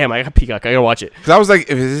 Ah, damn, I got Peacock. I gotta watch it. Because I was like,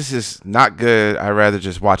 if this is not good, I'd rather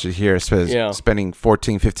just watch it here instead of spending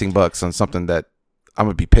 $14-15 on something that I'm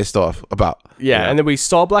going to be pissed off about. Yeah, and then we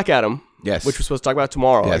saw Black Adam. Yes. Which we're supposed to talk about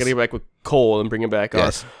tomorrow. Yes. I gotta get back with Cole and bring him back.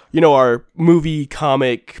 Yes. Our movie,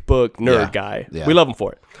 comic book nerd guy. Yeah. We love him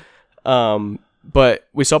for it. But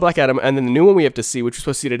we saw Black Adam, and then the new one we have to see, which we're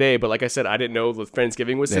supposed to see today, but like I said, I didn't know the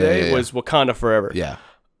Friendsgiving was today, was Wakanda Forever. Yeah.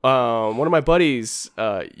 One of my buddies,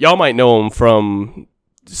 y'all might know him from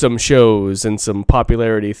some shows and some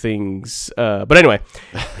popularity things. But anyway,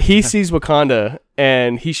 he sees Wakanda,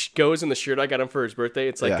 and he goes in the shirt I got him for his birthday.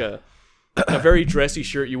 It's like a very dressy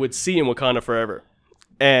shirt you would see in Wakanda Forever.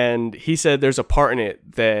 And he said there's a part in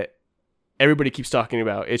it that everybody keeps talking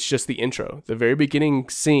about. It's just the intro, the very beginning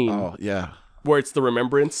scene. Oh, yeah. where it's the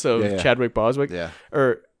remembrance of Chadwick Boswick. Yeah.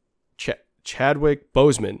 Or Chadwick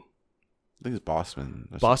Boseman. I think it's Boseman.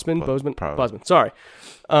 Boseman. Sorry.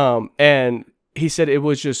 And he said it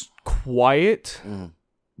was just quiet,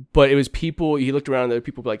 but it was people. He looked around and there were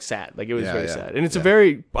people like sad. Like it was very sad. And it's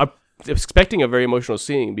I was expecting a very emotional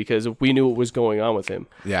scene because we knew what was going on with him.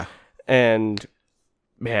 Yeah. And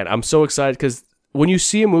man, I'm so excited because when you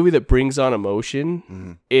see a movie that brings on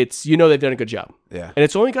emotion, it's, they've done a good job. Yeah. And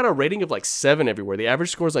it's only got a rating of like 7 everywhere. The average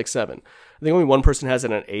score is like 7. I think only one person has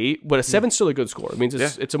it an 8, but a 7's still a good score. It means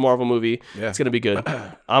it's a Marvel movie. Yeah. It's going to be good.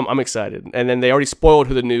 I'm excited. And then they already spoiled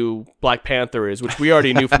who the new Black Panther is, which we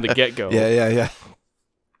already knew from the get-go. Yeah.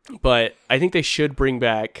 But I think they should bring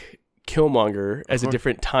back Killmonger as a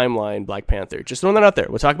different timeline Black Panther. Just throwing that out there.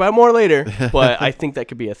 We'll talk about it more later, but I think that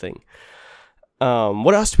could be a thing.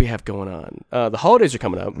 What else do we have going on? The holidays are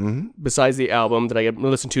coming up. Besides the album that I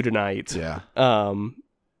listened to tonight. Yeah. God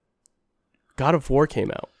of War came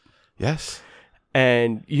out. Yes.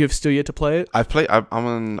 And you have still yet to play it? I'm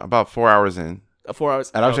on about 4 hours in. 4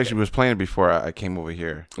 hours? And I was playing it before I came over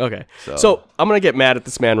here. Okay. So I'm going to get mad at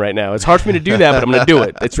this man right now. It's hard for me to do that, but I'm going to do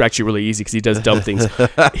it. It's actually really easy because he does dumb things.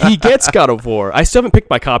 He gets God of War. I still haven't picked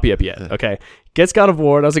my copy up yet. Okay. Gets God of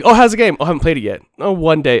War. And I was like, oh, how's the game? Oh, I haven't played it yet. Oh,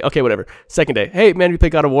 one day. Okay, whatever. Second day. Hey, man, you play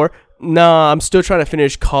God of War? Nah, I'm still trying to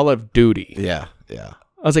finish Call of Duty. Yeah.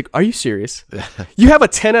 I was like, are you serious? You have a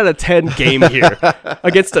 10 out of 10 game here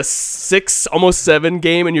against a 6, almost 7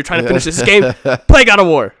 game, and you're trying to finish this game? Play God of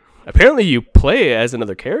War. Apparently, you play as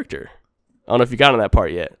another character. I don't know if you got on that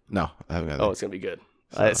part yet. No, I haven't got that. Oh, it's going to be good.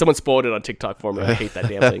 Someone spoiled it on TikTok for me. I hate that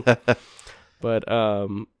damn thing. But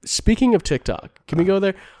speaking of TikTok, can we go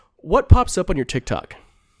there? What pops up on your TikTok?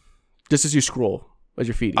 Just as you scroll, as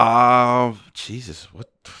you're feeding. Jesus.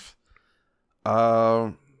 What?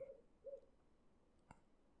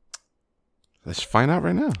 Let's find out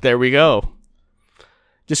right now. There we go.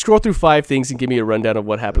 Just scroll through 5 things and give me a rundown of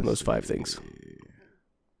what happened to those 5 things.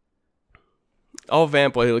 Oh,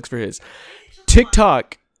 Vamp, while he looks for his.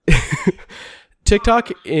 TikTok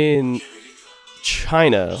in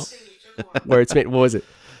China, where it's made. What was it?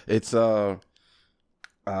 It's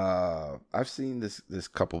I've seen this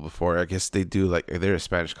couple before. I guess they do like they're a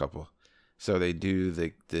Spanish couple, so they do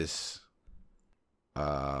this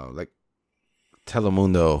like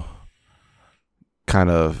Telemundo kind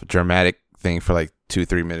of dramatic thing for like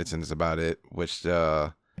 2-3 minutes, and it's about it. Which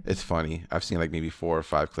it's funny. I've seen like maybe 4 or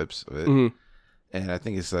 5 clips of it, and I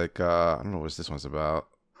think it's like I don't know what this one's about.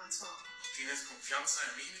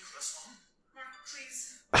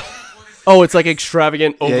 Oh, it's like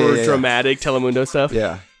extravagant, over dramatic Telemundo stuff.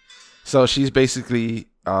 Yeah. So she's basically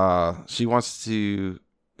she wants to,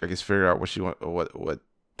 I guess, figure out what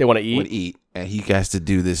they want to eat, and he has to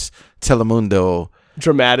do this Telemundo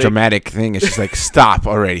dramatic thing, and she's like, "Stop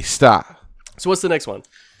already, stop." So what's the next one?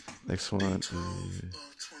 Next one is,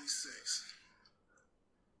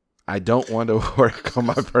 I don't want to work on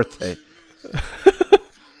my birthday.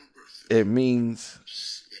 It means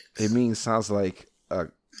sounds like a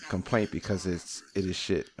complaint because it is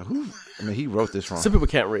shit. He wrote this wrong. Some people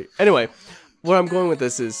can't read. Anyway, where I'm going with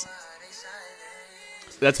this is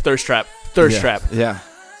that's Thirst Trap. Trap. Yeah.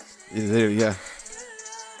 Yeah.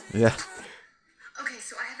 Okay,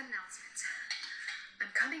 so I have an announcement.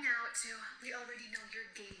 I'm coming out to. We already know you're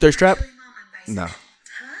gay. Thirst Trap? Actually, Mom, I'm bisexual. No. Huh?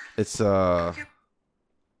 It's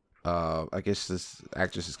I guess this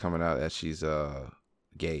actress is coming out that she's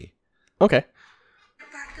gay. Okay.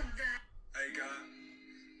 Back of that. Hey, God.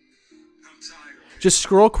 I'm tired. Just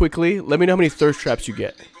scroll quickly. Let me know how many thirst traps you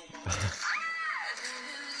get.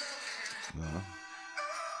 No.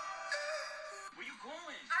 Where you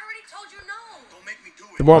going? I already told you no. Don't make me do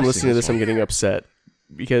it. The more I'm listening to this, I'm getting upset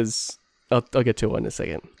because I'll get to it in a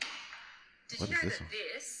second. Did What you is know this that one?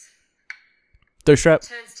 this Thirst trap.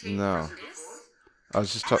 turns tea No. from this? I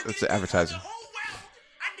was just talking. It's an advertising. The whole world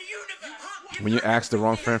and the universe. When you ask the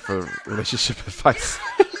wrong friend for relationship advice.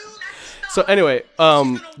 So anyway,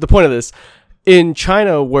 the point of this, in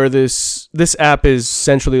China, where this app is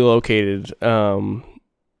centrally located,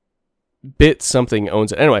 Bit something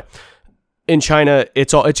owns it. Anyway, in China,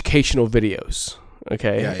 it's all educational videos.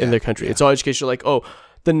 Okay, in their country, it's all educational. Like,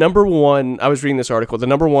 the number one. I was reading this article. The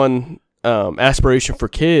number one aspiration for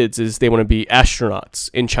kids is they want to be astronauts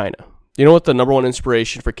in China. You know what the number one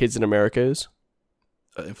inspiration for kids in America is?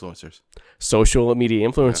 Influencers. Social media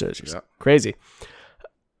influencers. Yeah. Crazy.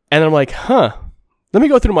 And I'm like, let me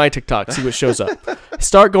go through my TikTok, see what shows up.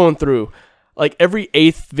 Start going through. Like every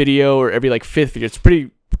 8th video or every 5th video, it's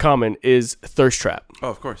pretty common, is thirst trap. Oh,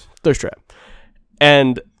 of course. Thirst trap.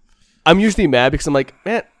 And I'm usually mad because I'm like,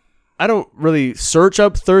 man, I don't really search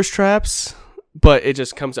up thirst traps. but it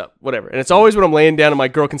just comes up, whatever. And it's always when I'm laying down and my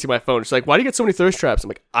girl can see my phone. She's like, why do you get so many thirst traps? I'm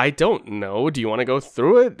like, I don't know. Do you want to go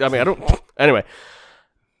through it? I mean, I don't. Anyway,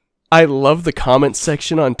 I love the comments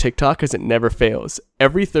section on TikTok because it never fails.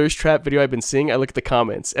 Every thirst trap video I've been seeing, I look at the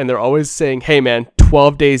comments and they're always saying, hey man,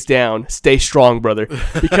 12 days down, stay strong, brother.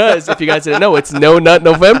 Because if you guys didn't know, it's No Nut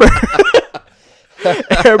November.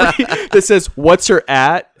 Everybody that says, what's her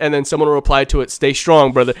at? And then someone will reply to it, stay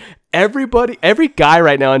strong, brother. Every guy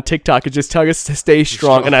right now on TikTok is just telling us to stay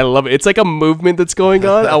strong, and I love it. It's like a movement that's going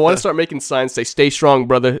on. I want to start making signs say, stay strong,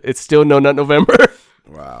 brother. It's still No Nut November.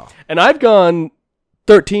 Wow. And I've gone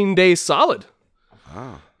 13 days solid.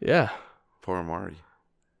 Wow. Yeah. Poor Amari.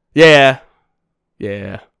 Yeah.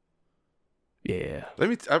 Let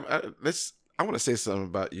me. I want to say something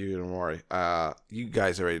about you and Amari. You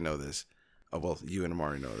guys already know this. Well, you and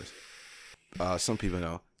Amari know this. Some people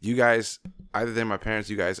know. You guys, either they're my parents,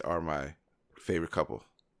 you guys are my favorite couple.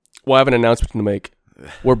 Well, I have an announcement to make.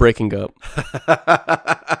 We're breaking up.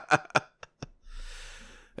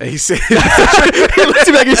 And he said, "He looks at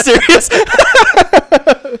me like you're serious."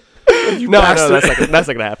 No, that's not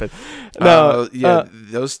gonna happen. No,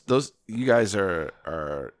 those you guys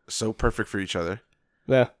are so perfect for each other.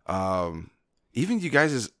 Yeah. Even you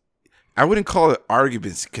guys I wouldn't call it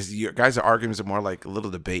arguments because you guys' arguments are more like little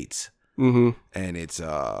debates. Mm-hmm. And it's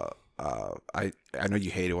I know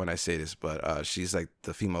you hate it when I say this, but she's like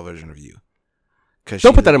the female version of you.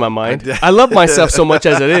 Don't put that in my mind. I love myself so much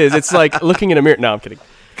as it is. It's like looking in a mirror. No, I'm kidding.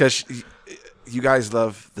 Because you guys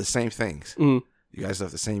love the same things. Mm-hmm. You guys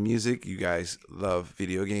love the same music. You guys love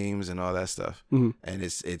video games and all that stuff. Mm-hmm. And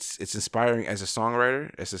it's inspiring as a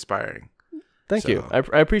songwriter. It's inspiring. Thank you.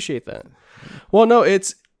 I appreciate that. Well, no,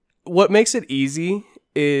 it's what makes it easy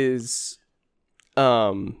is,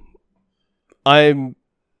 I'm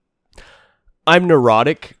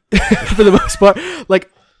neurotic for the most part.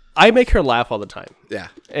 Like, I make her laugh all the time. Yeah.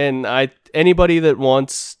 And anybody that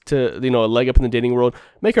wants to, a leg up in the dating world,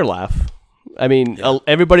 make her laugh. I mean,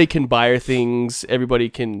 everybody can buy her things. Everybody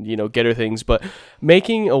can, get her things. But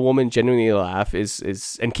making a woman genuinely laugh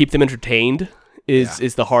is and keep them entertained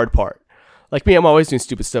is the hard part. Like me, I'm always doing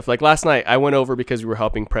stupid stuff. Like last night, I went over because we were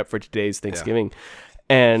helping prep for today's Thanksgiving.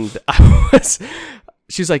 Yeah. And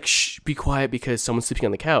she's like, shh, be quiet because someone's sleeping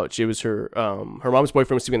on the couch. It was her mom's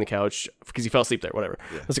boyfriend was sleeping on the couch because he fell asleep there, whatever.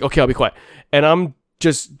 Yeah. I was like, okay, I'll be quiet. And I'm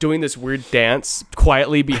just doing this weird dance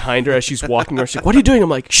quietly behind her as she's walking her. She's like, what are you doing? I'm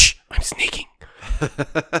like, shh, I'm sneaking.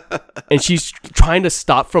 And she's trying to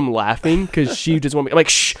stop from laughing because she doesn't want me. I'm like,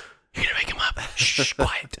 shh, you're going to wake him up. Shh,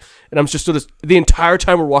 quiet. And I'm just the entire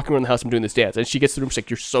time we're walking around the house, I'm doing this dance. And she gets to the room, she's like,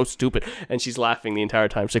 you're so stupid. And she's laughing the entire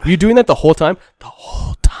time. She's like, were you doing that the whole time? The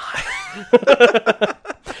whole time.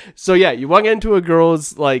 So yeah, you walk into a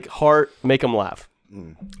girl's like heart, make them laugh.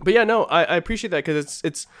 But yeah, no, I appreciate that because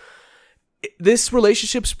this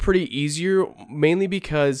relationship's pretty easier, mainly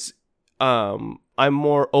because I'm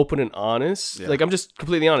more open and honest. Yeah. Like I'm just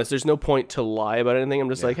completely honest. There's no point to lie about anything. I'm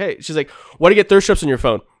just like, hey, she's like, why do you get thirst traps on your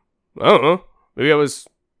phone? I don't know. Maybe I was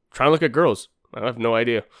trying to look at girls. I have no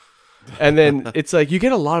idea. And then it's like, you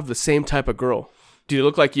get a lot of the same type of girl. Do you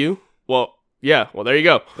look like you? Well, yeah. Well, there you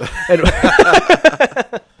go.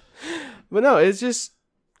 But no, it's just,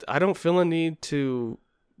 I don't feel a need to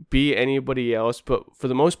be anybody else. But for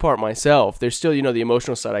the most part, myself, there's still, the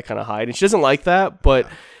emotional side I kind of hide. And she doesn't like that, but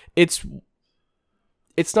it's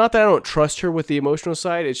not that I don't trust her with the emotional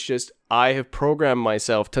side. It's just I have programmed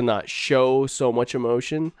myself to not show so much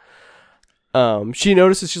emotion. She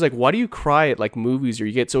notices, she's like, why do you cry at like movies or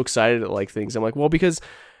you get so excited at like things? I'm like, well, because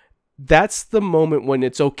that's the moment when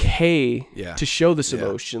it's okay to show this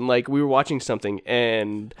emotion. Like we were watching something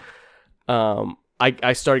and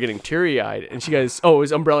I started getting teary-eyed and she goes, oh, it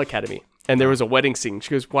was Umbrella Academy. And there was a wedding scene. She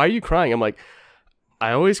goes, why are you crying? I'm like,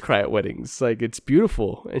 I always cry at weddings. Like, it's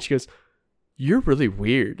beautiful. And she goes, you're really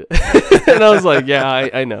weird. And I was like, yeah,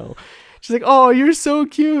 I know. She's like, oh, you're so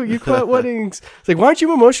cute. You cry at weddings. It's like, why aren't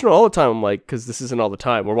you emotional all the time? I'm like, because this isn't all the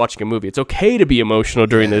time. We're watching a movie. It's okay to be emotional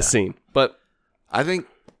during this scene. But I think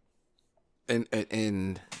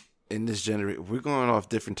in this generation, we're going off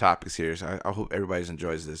different topics here. So I hope everybody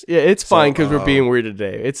enjoys this. Yeah, it's fine because we're being weird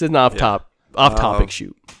today. It's an off-topic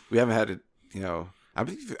shoot. We haven't had it,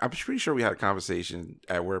 I'm pretty sure we had a conversation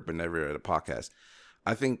at work, but never at a podcast.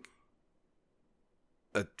 I think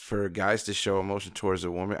for guys to show emotion towards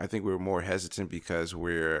a woman, I think we're more hesitant because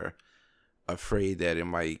we're afraid that it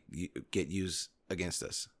might get used against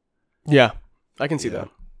us. Yeah, I can see that.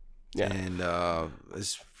 Yeah, and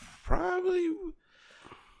it's probably,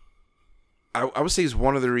 I would say, it's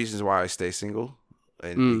one of the reasons why I stay single.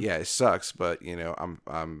 And yeah, it sucks, but I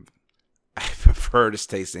prefer to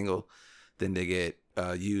stay single than to get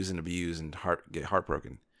use and abuse and get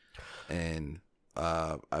heartbroken. And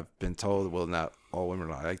I've been told, well, not all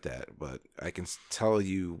women are like that, but I can tell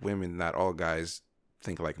you, women, not all guys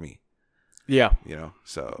think like me. Yeah. You know,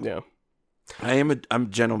 so Yeah. I'm a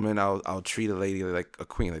gentleman. I'll treat a lady like a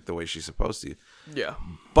queen, like the way she's supposed to. Yeah.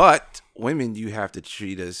 But women, you have to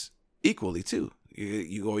treat us equally too.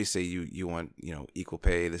 You always say you want, you know, equal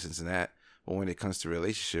pay, this and that. But when it comes to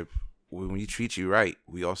relationship, when we treat you right,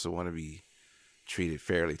 we also want to be treated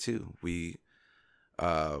fairly too.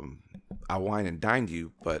 I wine and dine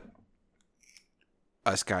you, but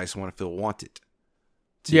us guys want to feel wanted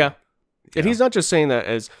too. Yeah. And he's not just saying that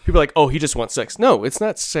as people are like, oh, he just wants sex. No, it's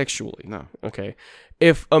not sexually. No. Okay.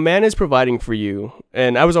 If a man is providing for you,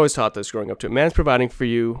 and I was always taught this growing up too, a man's providing for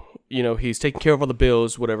you, you know, he's taking care of all the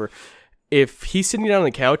bills, whatever. If he's sitting down on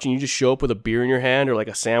the couch and you just show up with a beer in your hand or like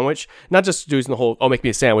a sandwich, not just doing the whole, oh, make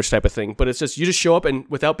me a sandwich type of thing, but it's just, you just show up and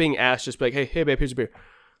without being asked, just be like, hey, babe, here's a beer.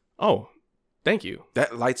 Oh, thank you.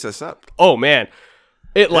 That lights us up. Oh, man.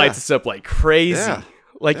 It lights us up like crazy. Yeah.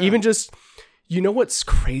 Like even just, you know what's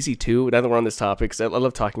crazy too, now that we're on this topic, because I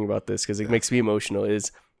love talking about this because it makes me emotional,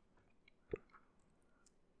 is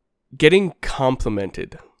getting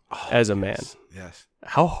complimented as a man. Yes.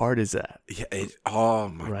 How hard is that? Yeah. Oh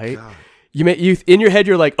my Right? God. You in your head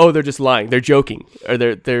you're like, oh, they're just lying, they're joking, or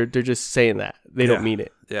they're just saying that they don't mean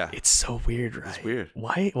it. Yeah. It's so weird, right? It's weird.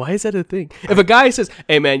 Why is that a thing? If a guy says,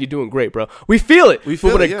 hey man, you're doing great, bro, we feel it. But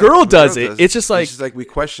when a girl When does it, it's just like we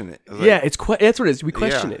question it. Like, yeah, that's what it is. We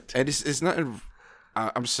question it. And it's not.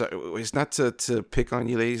 I'm sorry. It's not to pick on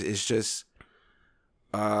you, ladies. It's just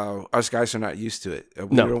us guys are not used to it.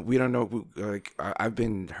 We don't know. Like I've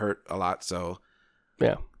been hurt a lot, so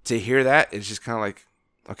yeah. To hear that, it's just kind of like,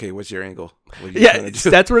 okay, what's your angle? What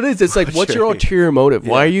That's what it is. It's like, what's your ulterior motive?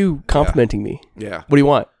 Yeah. Why are you complimenting me? Yeah. What do you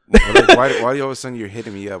want? Like, why all of a sudden you're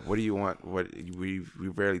hitting me up? What do you want? What we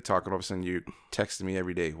rarely talk, and all of a sudden you're texting me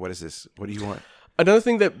every day. What is this? What do you want? Another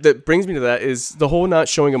thing that brings me to that is the whole not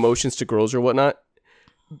showing emotions to girls or whatnot,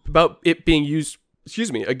 about it being used,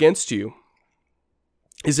 against you.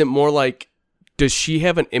 Is it more like, does she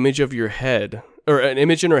have an image of your head or an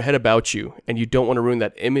image in her head about you, and you don't want to ruin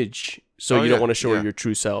that image, so you don't want to show her your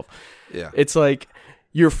true self? Yeah. It's like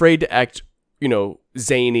you're afraid to act,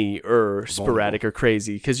 zany or sporadic or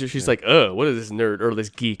crazy because she's like, oh, what is this nerd or this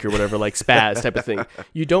geek or whatever, like spaz type of thing.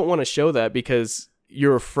 You don't want to show that because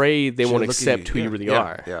you're afraid they won't accept who you really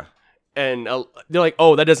are. Yeah. And they're like,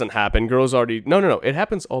 oh, that doesn't happen. Girls already... No. It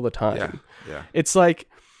happens all the time. Yeah. It's like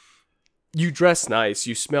you dress nice,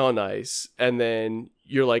 you smell nice, and then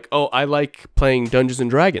you're like, oh, I like playing Dungeons and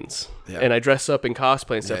Dragons. Yeah. And I dress up in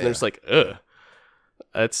cosplay and stuff. And they're just like, ugh.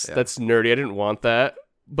 That's nerdy. I didn't want that.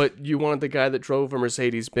 But you wanted the guy that drove a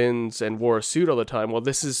Mercedes-Benz and wore a suit all the time. Well,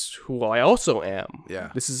 this is who I also am.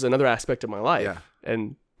 Yeah. This is another aspect of my life. Yeah.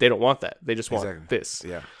 And they don't want that. They just want this.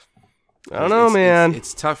 Yeah. I don't know, man.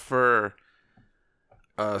 It's tough for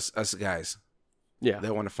us guys. Yeah.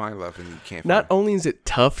 They want to find love and you can't. Not only is it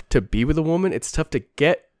tough to be with a woman, it's tough to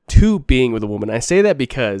get to being with a woman. I say that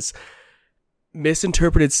because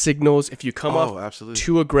misinterpreted signals, if you come off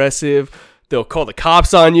too aggressive, they'll call the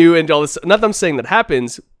cops on you and all this. Not that I'm saying that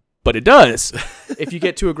happens, but it does. If you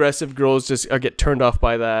get too aggressive, girls just get turned off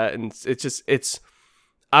by that. And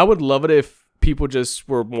I would love it if people just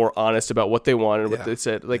were more honest about what they wanted and what they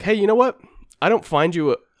said. Like, hey, you know what? I don't find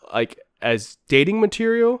you like as dating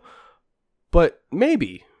material, but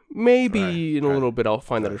maybe in a little bit I'll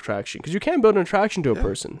find that attraction, because you can build an attraction to a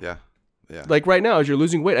person. Yeah. Like right now, as you're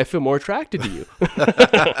losing weight, I feel more attracted to you.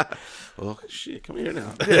 Well, shit, come here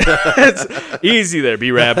now. It's easy there,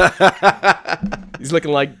 B-Rab. He's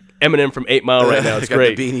looking like Eminem from 8 Mile right now. It's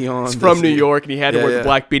great. The beanie on. He's from New York, and he had to wear the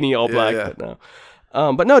black beanie, all black. Yeah. But no.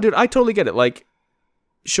 But no, dude, I totally get it. Like,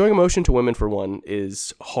 showing emotion to women, for one,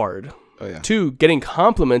 is hard. Oh, yeah. 2, getting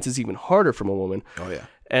compliments is even harder from a woman. Oh, yeah.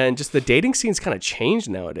 And just the dating scene's kind of changed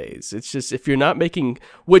nowadays. It's just, if you're not making,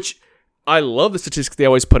 which I love the statistics they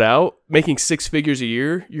always put out, making 6 figures a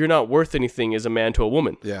year, you're not worth anything as a man to a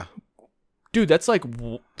woman. Yeah. Dude, that's like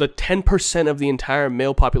the 10% of the entire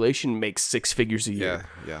male population makes 6 figures a year.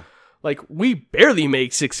 Yeah. Like, we barely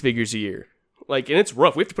make 6 figures a year. Like, and it's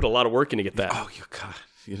rough. We have to put a lot of work in to get that. Oh, God.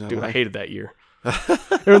 Dude, I hated that year.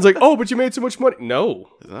 Everyone's like, oh, but you made so much money. No.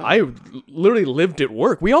 I literally lived at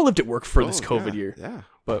work. We all lived at work for this COVID year. Yeah.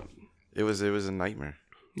 But it was a nightmare.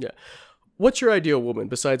 Yeah. What's your ideal woman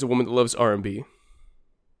besides a woman that loves R&B?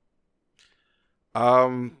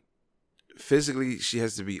 Physically, she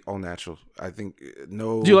has to be all natural. I think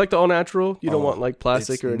no. Do you like the all natural? You don't want like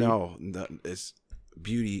plastic or anything? No. It's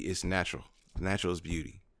beauty is natural. Natural is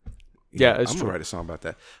beauty. Yeah, it's I'm true. gonna write a song about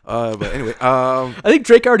that. But anyway, I think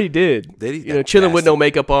Drake already did. Did he? You know, chilling with no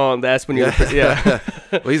makeup on. That's when you're. Yeah.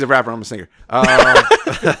 Well, he's a rapper. I'm a singer.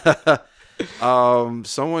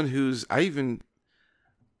 Someone who's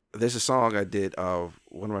there's a song I did.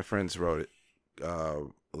 One of my friends wrote it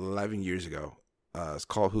 11 years ago. It's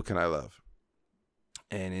called "Who Can I Love,"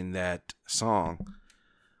 and in that song,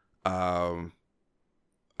 I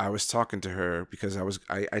was talking to her because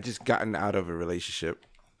I just gotten out of a relationship,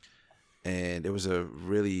 and it was a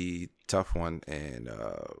really tough one, and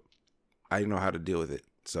I didn't know how to deal with it.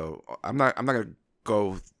 So I'm not gonna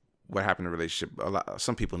go what happened in the relationship.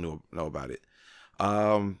 Some people know about it.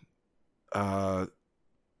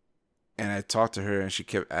 And I talked to her, and she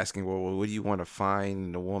kept asking, well, what do you want to find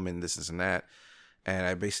in a woman, this and that? And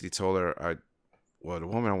I basically told her, the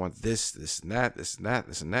woman, I want this and that, this and that,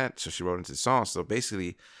 this and that. So she wrote into the song. So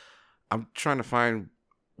basically, I'm trying to find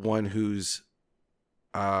one who's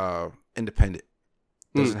independent,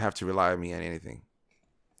 doesn't have to rely on me on anything,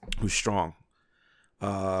 who's strong,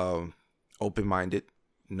 open-minded,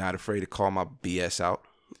 not afraid to call my BS out.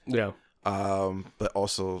 Yeah. But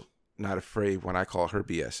also not afraid when I call her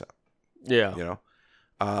BS out. Yeah. You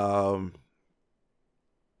know,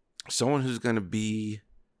 someone who's going to be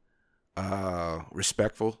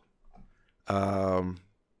respectful.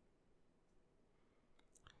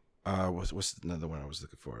 What's another one I was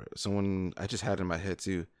looking for? Someone I just had in my head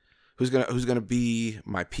too, who's gonna be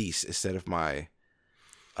my peace instead of my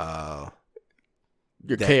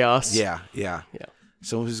your chaos. Yeah.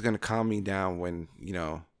 Someone who's gonna calm me down when, you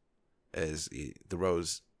know, as the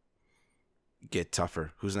roads get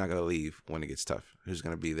tougher. Who's not gonna leave when it gets tough? Who's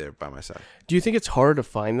gonna be there by my side? Do you think it's hard to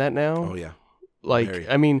find that now? Oh yeah. Like, Very.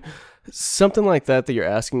 I mean, something like that you're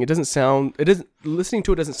asking, listening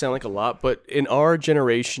to it doesn't sound like a lot, but in our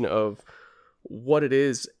generation of what it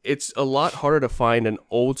is, it's a lot harder to find an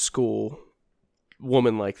old school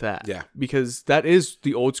woman like that. Yeah. Because that is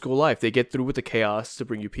the old school life. They get through with the chaos to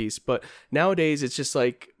bring you peace. But nowadays it's just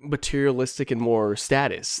like materialistic and more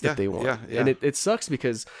status that they want. Yeah. And it sucks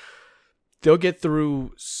because they'll get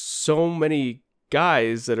through so many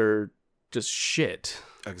guys that are just shit.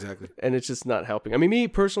 Exactly. And it's just not helping. I mean, me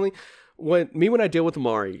personally, when I deal with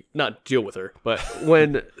Amari, not deal with her, but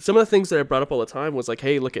when some of the things that I brought up all the time was like,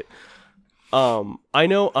 hey, look at, I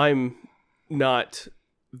know I'm not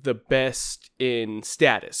the best in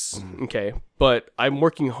status, okay, but I'm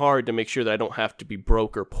working hard to make sure that I don't have to be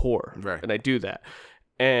broke or poor, Right. and I do that,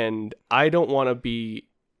 and I don't want to be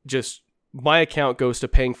just. My account goes to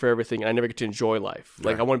paying for everything, and I never get to enjoy life.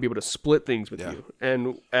 Like, I want to be able to split things with you.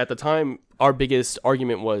 And at the time, our biggest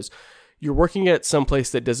argument was, you're working at some place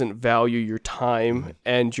that doesn't value your time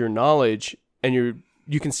and your knowledge, and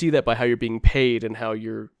you can see that by how you're being paid and how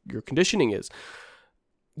your conditioning is.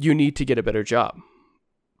 You need to get a better job.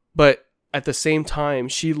 But at the same time,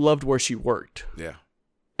 she loved where she worked. Yeah.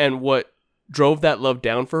 And what drove that love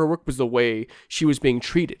down for her work was the way she was being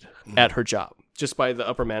treated at her job. Just by the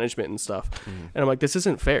upper management and stuff. And I'm like, this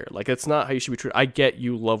isn't fair. Like, that's not how you should be treated. I get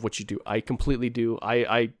you love what you do. I completely do.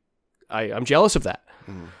 I'm jealous of that.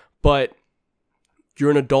 But you're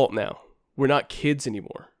an adult now. We're not kids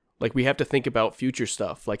anymore. Like, we have to think about future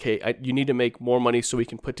stuff. Like, hey, you need to make more money so we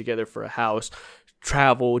can put together for a house,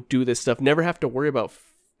 travel, do this stuff. Never have to worry about,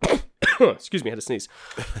 excuse me, I had to sneeze,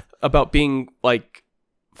 about being like,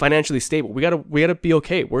 financially stable. We gotta be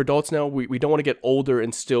okay. We're adults now. We don't want to get older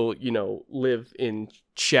and still, you know, live in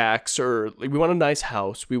shacks, or like, we want a nice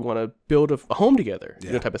house. We want to build a home together, you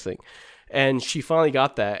know, type of thing. And she finally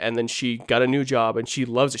got that, and then she got a new job, and she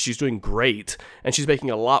loves it. She's doing great, and she's making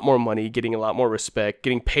a lot more money, getting a lot more respect,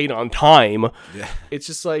 getting paid on time. Yeah. It's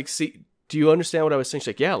just like, see, do you understand what I was saying? She's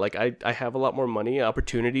like, yeah, like I have a lot more money,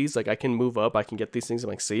 opportunities, like I can move up, I can get these things. I'm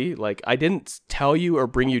like, see, like I didn't tell you or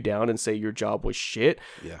bring you down and say your job was shit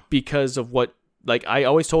because of what, like I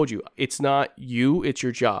always told you, it's not you, it's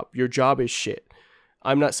your job. Your job is shit.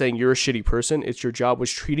 I'm not saying you're a shitty person. It's your job was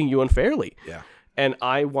treating you unfairly. Yeah. And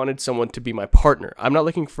I wanted someone to be my partner. I'm not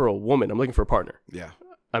looking for a woman. I'm looking for a partner. Yeah.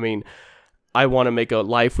 I mean, I want to make a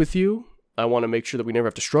life with you. I want to make sure that we never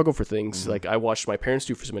have to struggle for things like I watched my parents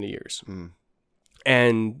do for so many years.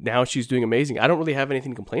 And now she's doing amazing. I don't really have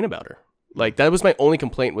anything to complain about her. Like, that was my only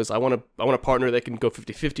complaint was I want a partner that can go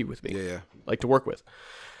 50-50 with me. Yeah. Like, to work with.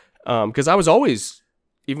 Because I was always,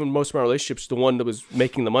 even most of my relationships, the one that was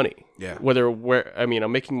making the money. Yeah.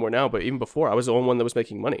 I'm making more now, but even before, I was the only one that was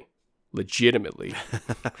making money. Legitimately.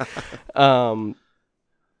 But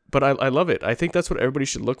I love it. I think that's what everybody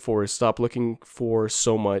should look for, is stop looking for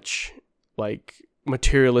so much like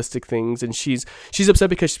materialistic things. And she's upset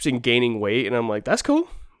because she's been gaining weight, and I'm like, that's cool.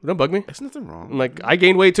 Don't bug me. There's nothing wrong. I'm like, I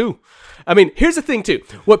gained weight too. I mean, here's the thing too.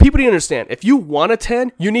 What people need to understand, if you want a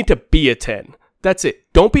 10, you need to be a 10. That's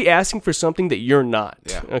it. Don't be asking for something that you're not.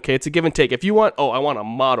 Yeah. Okay, it's a give and take. If you want, I want a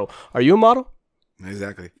model. Are you a model?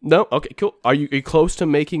 Exactly. No? Okay, cool. Are you close to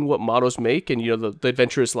making what models make and, the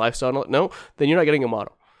adventurous lifestyle and all? No? Then you're not getting a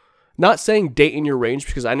model. Not saying date in your range,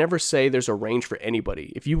 because I never say there's a range for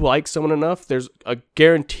anybody. If you like someone enough, there's a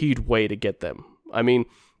guaranteed way to get them. I mean,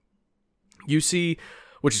 you see,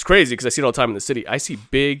 which is crazy because I see it all the time in the city. I see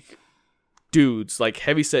big dudes, like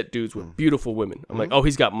heavy-set dudes with beautiful women. I'm like, oh,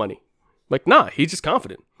 he's got money. Like, nah, he's just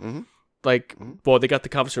confident. Like, well, they got the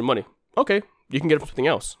confidence for money. Okay, you can get it from something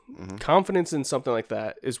else. Confidence in something like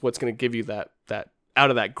that is what's going to give you that out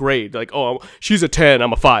of that grade. Like, oh, she's a 10,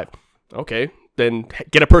 I'm a 5. Okay, then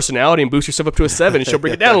get a personality and boost yourself up to a 7, and she'll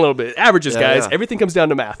bring it down a little bit. Averages, guys. Yeah. Everything comes down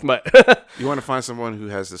to math. But You want to find someone who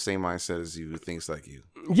has the same mindset as you, who thinks like you.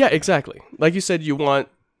 yeah, exactly. Like you said, you want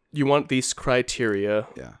these criteria.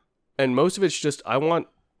 Yeah. And most of it's just, I want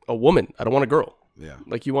a woman. I don't want a girl. Yeah.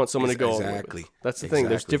 Like, you want someone to go Exactly. with. That's the thing.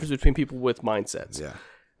 There's Exactly. difference between people with mindsets. Yeah.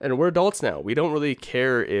 And we're adults now. We don't really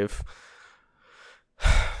care if...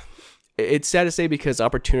 It's sad to say because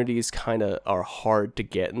opportunities kind of are hard to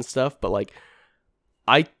get and stuff, but, like,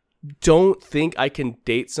 I don't think I can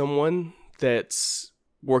date someone that's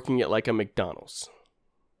working at, like, a McDonald's.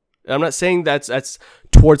 And I'm not saying that's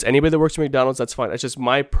towards anybody that works at McDonald's. That's fine. That's just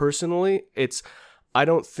personally, I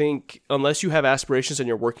don't think, unless you have aspirations and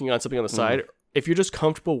you're working on something on the side, if you're just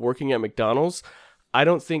comfortable working at McDonald's, I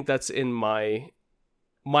don't think that's in my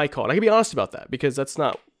call. And I can be honest about that, because that's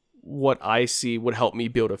not what I see would help me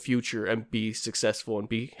build a future and be successful and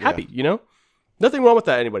be happy, Nothing wrong with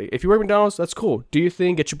that, anybody. If you work at McDonald's, that's cool. Do your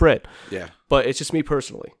thing, get your bread. Yeah. But it's just me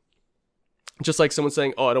personally. Just like someone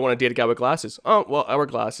saying, oh, I don't want to date a guy with glasses. Oh, well, I wear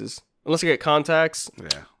glasses. Unless I get contacts.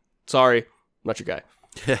 Yeah. Sorry, I'm not your guy.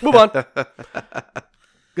 Move on.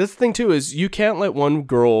 That's the thing, too, is you can't let one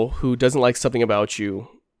girl who doesn't like something about you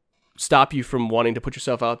stop you from wanting to put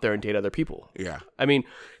yourself out there and date other people. Yeah. I mean,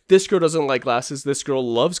 this girl doesn't like glasses. This girl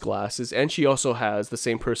loves glasses. And she also has the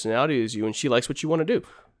same personality as you. And she likes what you want to do.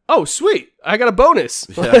 Oh, sweet. I got a bonus.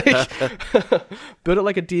 Yeah. Build it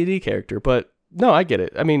like a D&D character. But no, I get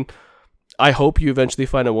it. I mean, I hope you eventually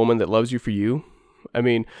find a woman that loves you for you. I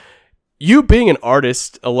mean, you being an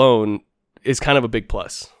artist alone is kind of a big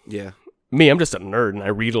plus. Yeah. Me, I'm just a nerd and I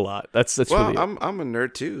read a lot. That's well, really. I'm a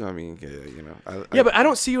nerd too. I mean, but I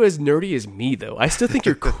don't see you as nerdy as me though. I still think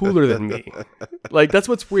you're cooler than me. Like, that's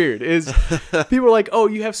what's weird is people are like, oh,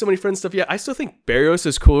 you have so many friends stuff. Yeah, I still think Barrios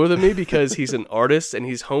is cooler than me because he's an artist and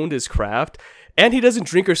he's honed his craft and he doesn't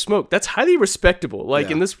drink or smoke. That's highly respectable.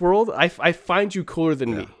 Like in this world, I find you cooler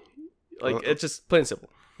than me. Like, it's just plain and simple.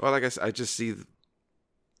 Well, like I just see.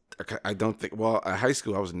 I don't think. Well, at high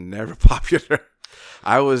school, I was never popular.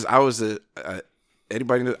 I was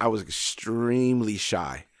anybody knows I was extremely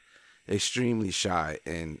shy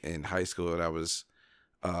in high school, and I was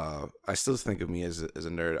I still think of me as a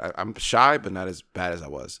nerd. I'm shy, but not as bad as I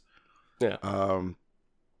was. Yeah.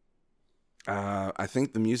 I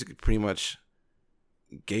think the music pretty much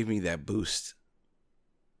gave me that boost.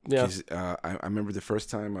 Yeah. I remember the first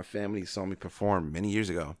time my family saw me perform many years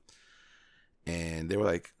ago, and they were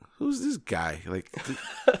like, "Who's this guy? Like,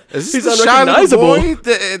 is this the shy little boy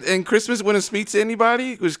that in Christmas wouldn't speak to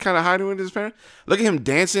anybody? Who's kind of hiding with his parents? Look at him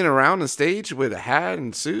dancing around the stage with a hat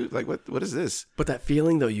and suit. Like, what is this?" But that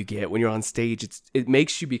feeling though you get when you're on stage, it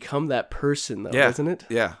makes you become that person though, doesn't it?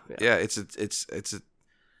 Yeah. I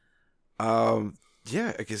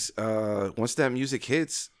guess once that music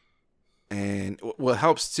hits, and what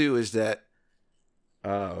helps too is that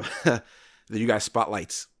that you got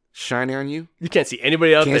spotlights shining on you. You can't see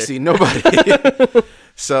anybody out there. Can't see nobody.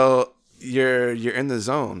 So you're in the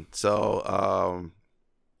zone. So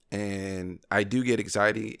and I do get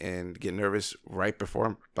anxiety and get nervous right before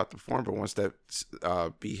I'm about to perform, but once that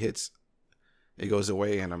beat hits, it goes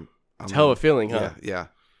away, and I'm it's a hell of a feeling, huh? Yeah.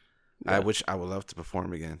 I wish I would love to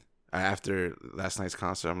perform again. After last night's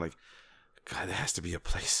concert, I'm like, God, there has to be a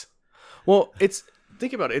place. Well,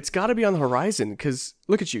 think about it. It's got to be on the horizon because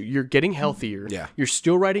look at you. You're getting healthier. Yeah. You're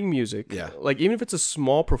still writing music. Yeah. Like, even if it's a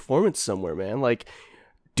small performance somewhere, man, like,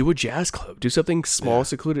 do a jazz club. Do something small,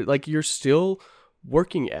 secluded. Like, you're still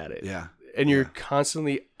working at it. Yeah. And you're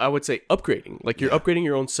constantly, I would say, upgrading. Like, you're upgrading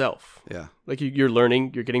your own self. Yeah. Like, you're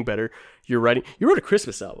learning. You're getting better. You're writing. You wrote a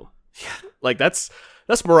Christmas album. Yeah. Like, that's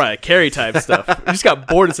Mariah Carey type stuff. You just got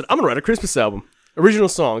bored and said, I'm going to write a Christmas album. Original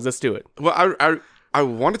songs. Let's do it. Well, I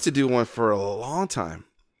wanted to do one for a long time.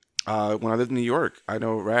 When I lived in New York, I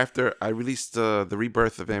know right after I released the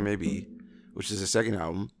Rebirth of MAB, which is the second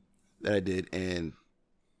album that I did, and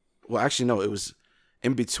well, actually no, it was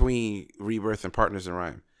in between Rebirth and Partners in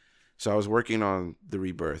Rhyme. So I was working on the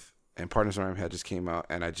Rebirth, and Partners in Rhyme had just came out,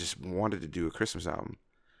 and I just wanted to do a Christmas album.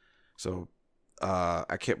 So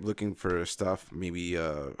I kept looking for stuff. Maybe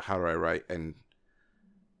how do I write? And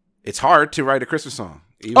it's hard to write a Christmas song.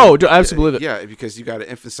 Absolutely. Yeah, because you got to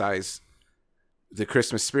emphasize the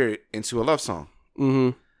Christmas spirit into a love song.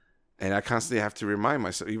 Mm-hmm. And I constantly have to remind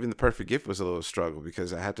myself. Even The Perfect Gift was a little struggle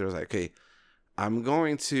because I was like, okay, I'm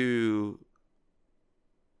going to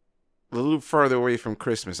a little further away from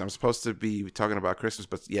Christmas. I'm supposed to be talking about Christmas,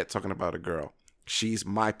 but yet talking about a girl. She's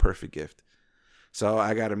my perfect gift. So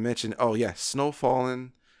I got to mention, snow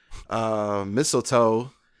falling,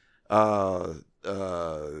 mistletoe,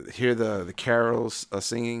 hear the carols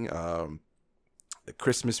singing, the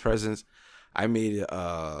Christmas presents. I made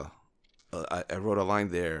I wrote a line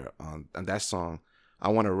there on that song. I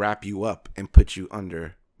want to wrap you up and put you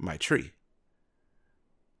under my tree.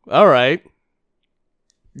 All right.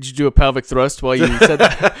 Did you do a pelvic thrust while you said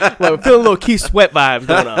that? Well, I'm feeling a little Keith Sweat vibe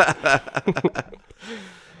going on.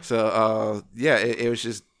 So it was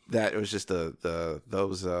just that. It was just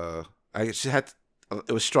those. I just had.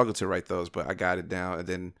 It was struggle to write those, but I got it down,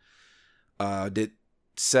 and then did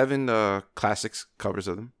 7 classics covers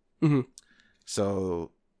of them. Mm-hmm.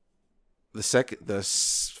 So the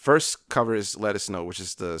first cover is "Let Us Know," which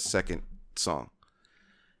is the second song,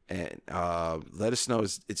 and "Let Us Know"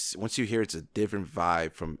 it's once you hear it's a different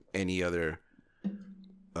vibe from any other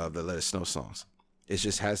of the "Let Us Know" songs. It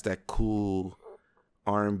just has that cool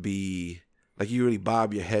R&B, like you really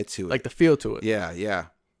bob your head to it, like the feel to it. Yeah.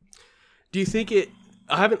 Do you think it?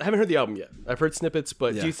 I haven't heard the album yet. I've heard snippets,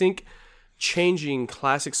 but do you think changing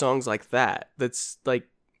classic songs like that's like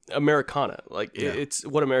Americana, like it's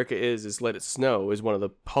what America is "Let It Snow" is one of the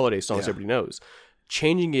holiday songs everybody knows.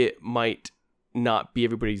 Changing it might not be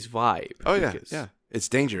everybody's vibe. Oh yeah, it's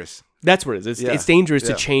dangerous. That's what it is. It's dangerous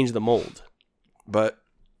to change the mold. But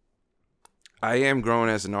I am growing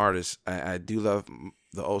as an artist. I do love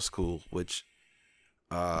the old school, which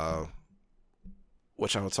I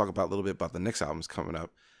will talk about a little bit about the next albums coming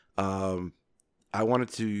up. I wanted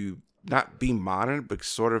to not be modern, but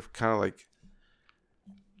sort of kind of like,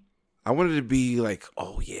 I wanted to be like,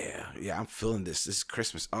 oh yeah, I'm feeling this. This is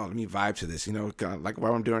Christmas. Oh, let me vibe to this. Kind of like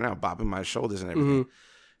what I'm doing now, bobbing my shoulders and everything. Mm-hmm.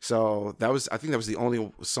 So I think that was the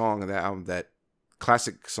only song of that album, that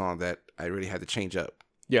classic song, that I really had to change up.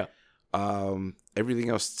 Yeah. Everything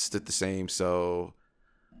else stood the same. So,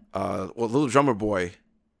 Little Drummer Boy,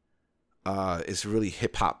 is really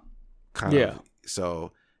hip hop kind of.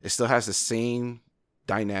 So it still has the same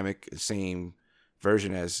dynamic, same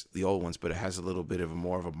version as the old ones, but it has a little bit of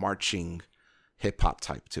more of a marching hip hop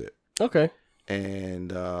type to it. Okay.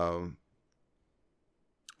 And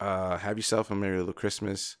Have Yourself a Merry Little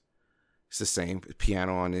Christmas. It's the same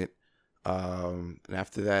piano on it. And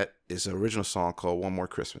after that is an original song called One More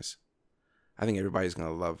Christmas. I think everybody's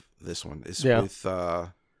gonna love this one. It's with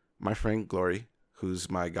my friend Glory,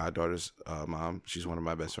 who's my goddaughter's mom. She's one of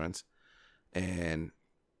my best friends, and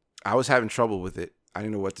I was having trouble with it. I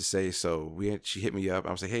didn't know what to say, so she hit me up.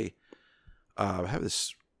 I was like, "Hey, I have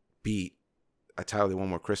this beat. I titled it One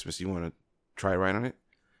More Christmas. You want to try writing on it?"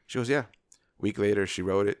 She goes, "Yeah." A week later, she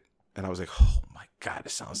wrote it, and I was like, "Oh my god,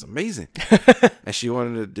 it sounds amazing!" And she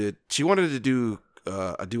wanted to do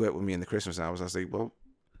a duet with me in the Christmas albums. I was like, "Well,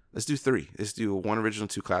 let's do 3. Let's do 1 original,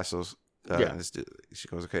 2 classicals." She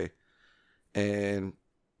goes, "Okay." And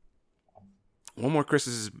One More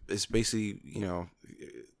Christmas is basically,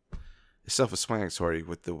 it's self-explanatory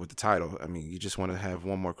with the title. I mean, you just want to have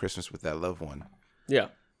one more Christmas with that loved one. Yeah.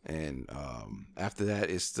 And after that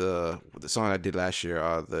is the song I did last year,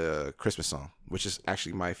 the Christmas song, which is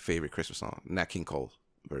actually my favorite Christmas song, Nat King Cole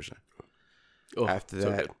version. Oh, after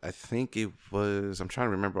that, so I think it was, I'm trying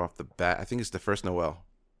to remember off the bat, I think it's The First Noel,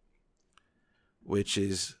 which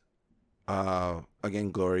is,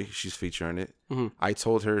 again, Glory. She's featuring it. Mm-hmm. I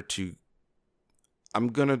told her I'm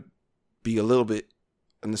going to be a little bit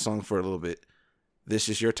in the song for a little bit. This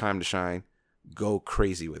is your time to shine. Go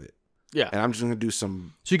crazy with it. Yeah. And I'm just going to do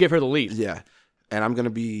some. So you gave her the lead. Yeah. And I'm going to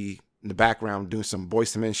be in the background doing some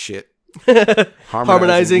Boyz II Men shit.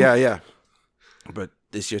 Harmonizing. Yeah. But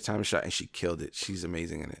this is your time to shine. And she killed it. She's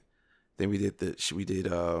amazing in it. Then we did The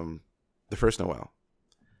First Noel.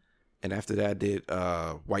 And after that, I did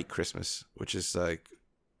White Christmas, which is like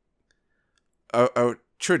a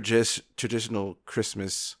traditional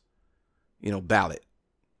Christmas, ballad.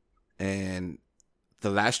 And the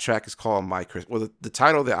last track is called My Christmas. Well, the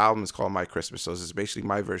title of the album is called My Christmas. So it's basically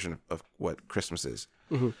my version of what Christmas is.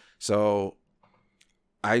 Mm-hmm. So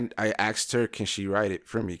I asked her, can she write it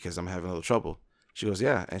for me? Because I'm having a little trouble. She goes,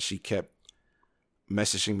 yeah. And she kept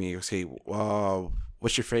messaging me. Okay,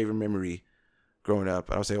 what's your favorite memory growing up?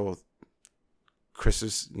 And I would say, well,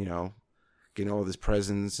 Christmas, getting all these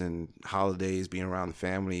presents and holidays, being around the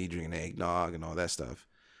family, drinking eggnog and all that stuff.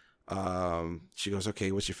 She goes,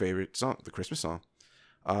 okay, what's your favorite song? The Christmas song.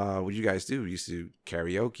 What do you guys do? We used to do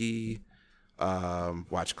karaoke,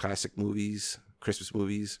 watch classic movies, Christmas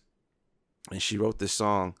movies. And she wrote this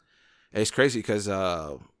song. And it's crazy because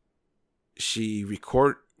she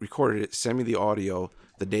recorded it, sent me the audio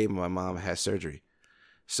the day my mom had surgery.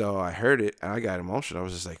 So I heard it and I got emotional. I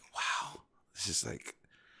was just like, wow, this is like,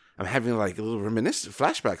 I'm having like a little reminiscent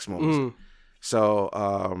flashbacks moments. So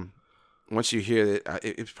once you hear it,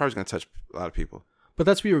 it's probably going to touch a lot of people. But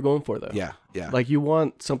that's what you were going for, though. Yeah, yeah. Like, you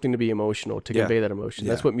want something to be emotional, to convey that emotion.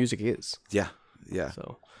 Yeah. That's what music is. Yeah, yeah.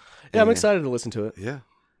 So, yeah, I'm excited to listen to it. Yeah.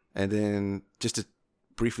 And then just to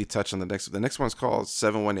briefly touch on the next one's called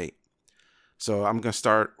 718. So I'm going to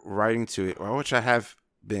start writing to it, which I have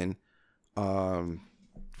been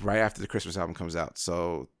right after the Christmas album comes out.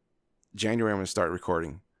 So January, I'm going to start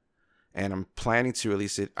recording. And I'm planning to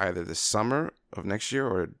release it either the summer of next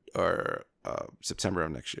year or September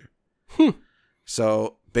of next year.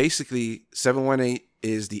 So basically, 718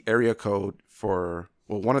 is the area code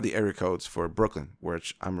one of the area codes for Brooklyn,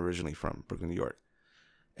 which I'm originally from, Brooklyn, New York.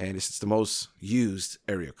 And it's the most used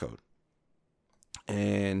area code.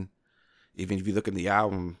 And even if you look at the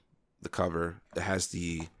album, the cover, it has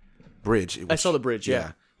the bridge. I saw the bridge,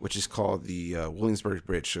 yeah. Which is called the Williamsburg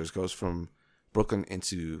Bridge. So it goes from Brooklyn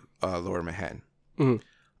into Lower Manhattan.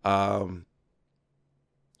 I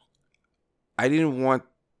didn't want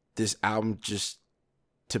this album just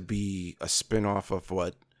to be a spin-off of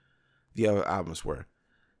what the other albums were.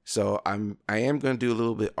 So I am going to do a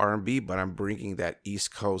little bit R&B, but I'm bringing that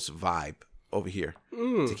East Coast vibe over here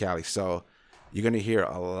to Cali. So you're going to hear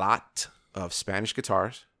a lot of Spanish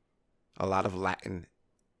guitars, a lot of Latin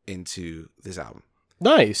into this album.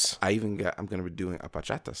 Nice. I'm going to be doing a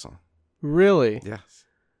bachata song. Really? Yes.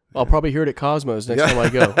 I'll probably hear it at Cosmos next time I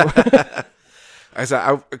go.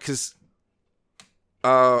 Because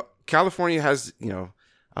California has, I'm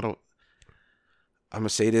going to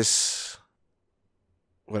say this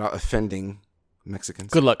without offending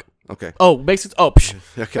Mexicans. Good luck. Okay. Oh, Mexicans. Oh, psh.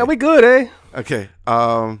 Okay. Yeah, we good, eh? Okay.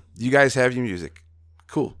 You guys have your music.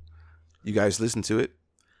 Cool. You guys listen to it.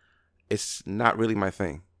 It's not really my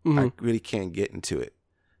thing. I really can't get into it,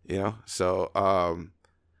 So I'm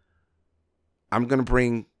going to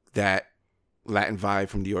bring that Latin vibe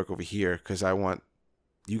from New York over here because I want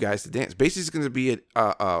you guys to dance. Basically, it's going to be a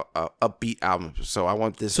upbeat album. So I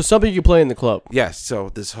want this. So something you play in the club. Yes. So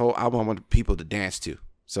this whole album, I want people to dance to.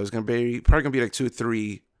 So it's going to be probably going to be like 2 or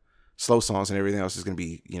 3 slow songs, and everything else is going to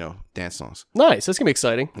be, dance songs. Nice. That's going to be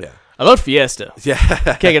exciting. Yeah. I love Fiesta. Yeah.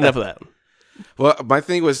 Can't get enough of that. Well, my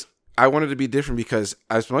thing was I wanted to be different because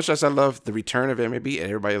as much as I loved the return of MAB and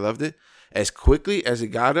everybody loved it, as quickly as it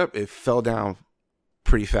got up, it fell down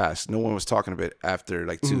pretty fast. No one was talking about it after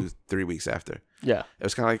like 2-3 weeks after. Yeah. It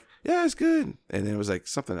was kind of like, yeah, it's good. And then it was like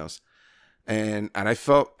something else. And I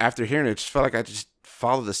felt, after hearing it, just felt like I just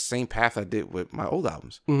followed the same path I did with my old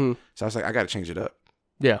albums. So I was like, I got to change it up.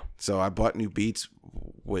 Yeah. So I bought new beats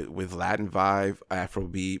with Latin vibe,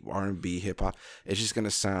 Afrobeat, R&B, hip hop. It's just going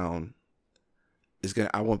to sound,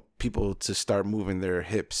 I want people to start moving their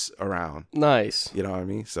hips around. Nice. You know what I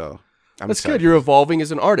mean? So that's excited. Good. You're evolving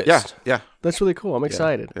as an artist. Yeah. Yeah. That's really cool. I'm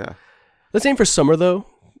excited. Yeah. Let's aim for summer, though,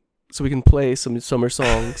 so we can play some summer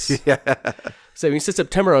songs. Yeah. So when you said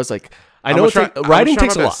September, I was like, I know writing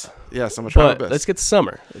takes a lot. Yes, I'm going to try my But best. let's get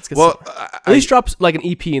summer. At least drop like an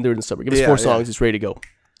EP in during the summer. Give us 4 songs. It's ready to go.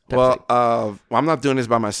 Well, I'm not doing this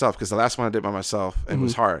by myself because the last one I did by myself, it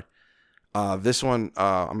was hard. This one,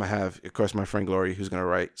 I'm going to have, of course, my friend Glory, who's going to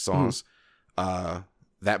write songs.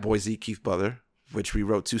 That boy Z, Keith Butler, which we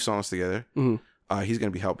wrote 2 songs together. He's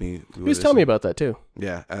going to be helping me. He was telling me about that, too.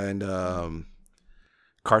 Yeah. And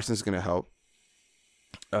Carson's going to help.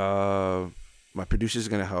 My producer's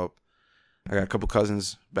going to help. I got a couple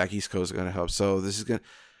cousins back East Coast are going to help. So this is going to...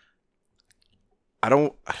 I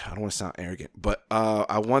don't want to sound arrogant, but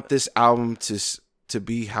I want this album to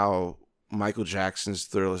be how Michael Jackson's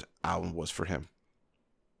Thriller album was for him.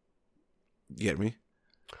 You get me?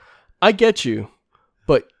 I get you,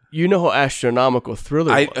 but you know how astronomical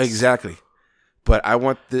Thriller was. Exactly. But I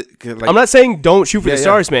want the... Like, I'm not saying don't shoot for the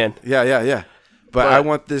stars, man. Yeah. But I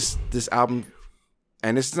want this album...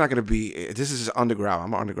 And this is not going to be... This is just underground.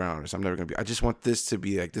 I'm an underground artist. I'm never going to be... I just want this to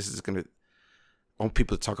be like... This is going to... I want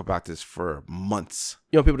people to talk about this for months.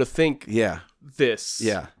 You want people to think this.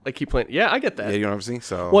 Yeah. Like keep playing. Yeah, I get that. Yeah, you know what I'm saying?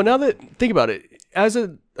 So... Well, now that... Think about it. As as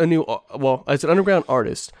an underground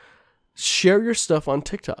artist, share your stuff on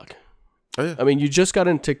TikTok. Oh, yeah. I mean, you just got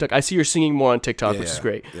into TikTok. I see you're singing more on TikTok, which is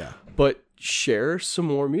great. Yeah. But share some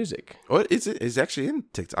more music. What is it? It's actually in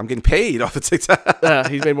TikTok. I'm getting paid off of TikTok.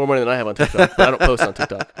 He's made more money than I have on TikTok. But I don't post on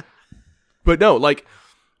TikTok. But no, like,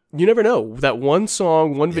 you never know. That one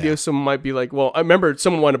song, one video, someone might be like, well, I remember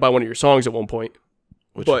someone wanted to buy one of your songs at one point.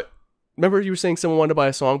 Remember you were saying someone wanted to buy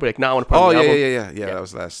a song, but like, now I want to buy an album? Yeah. That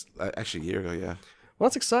was actually a year ago, yeah. Well,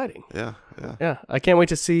 that's exciting. Yeah. I can't wait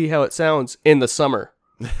to see how it sounds in the summer.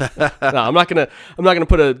 No, I'm not gonna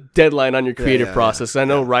put a deadline on your creative process. I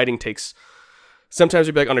know writing takes. Sometimes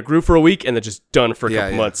you'll be like on a groove for a week and then just done for a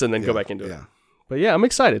couple months and then go back into it. But yeah, I'm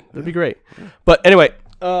excited. That'd be great. Yeah. But anyway,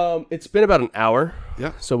 it's been about an hour.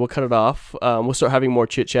 Yeah. So we'll cut it off. We'll start having more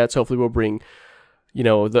chit chats. Hopefully, we'll bring,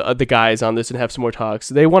 the guys on this and have some more talks.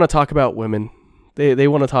 They want to talk about women. They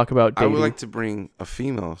want to talk about dating. I would like to bring a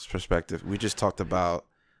female's perspective. We just talked about.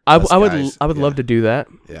 I would love to do that.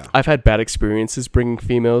 Yeah. I've had bad experiences bringing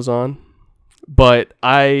females on, but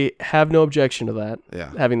I have no objection to that.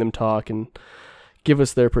 Yeah. Having them talk and give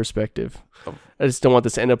us their perspective. Oh. I just don't want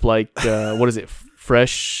this to end up like what is it?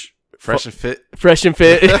 Fresh and fit. Fresh and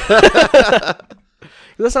fit.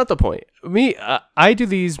 That's not the point. Me, I do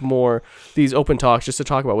these open talks just to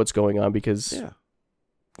talk about what's going on because,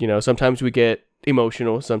 sometimes we get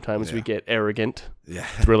emotional. Sometimes we get arrogant. Yeah.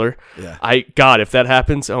 Thriller. Yeah. God, if that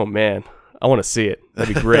happens, oh man, I want to see it.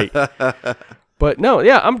 That'd be great. But no,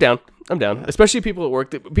 yeah, I'm down. Yeah. Especially people at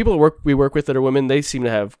work. We work with that are women. They seem to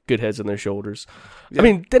have good heads on their shoulders. Yeah. I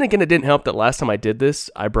mean, then again, it didn't help that last time I did this,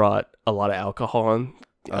 I brought a lot of alcohol on.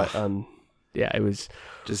 It was.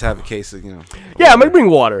 Just have a case of, Yeah, I'm going to bring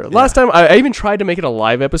water. Last time, I even tried to make it a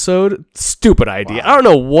live episode. Stupid idea. Wow. I don't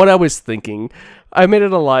know what I was thinking. I made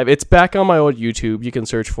it a live. It's back on my old YouTube. You can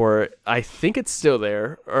search for it. I think it's still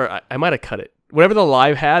there, or I might have cut it. Whatever the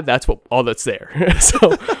live had, that's all that's there.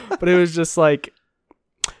 But it was just like,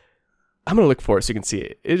 I'm going to look for it so you can see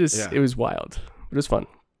it. It was wild. It was fun.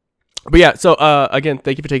 But yeah, so again,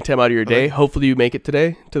 thank you for taking time out of your day. Hopefully you make it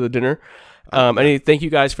today to the dinner. Thank you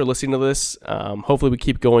guys for listening to this. Hopefully we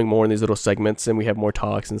keep going more in these little segments and we have more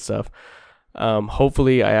talks and stuff.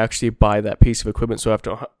 Hopefully I actually buy that piece of equipment so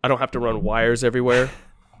I don't have to run wires everywhere.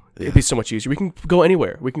 It'd be so much easier. We can go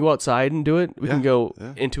anywhere. We can go outside and do it. We can go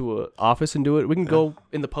into an office and do it. We can go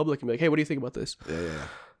in the public and be like, hey, what do you think about this? Yeah.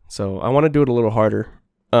 So I want to do it a little harder.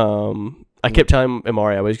 I kept telling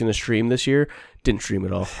Amari I was going to stream this year. Didn't stream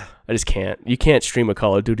at all. I just can't. You can't stream a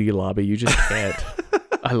Call of Duty lobby. You just can't.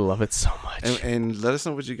 I love it so much. And let us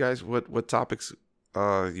know what topics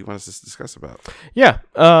you want us to discuss about. Yeah.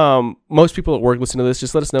 Most people at work listen to this.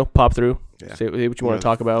 Just let us know. Pop through. Yeah. Say what you want to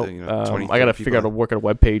talk about. I got to figure out how to work on a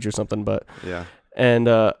web page or something. But yeah. And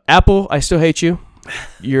Apple, I still hate you.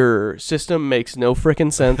 Your system makes no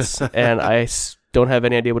freaking sense. And I don't have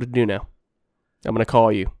any idea what to do now. I'm going to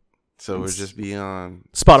call you. So we'll just be on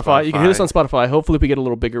Spotify. You can hear us on Spotify. Hopefully, if we get a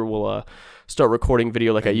little bigger, we'll start recording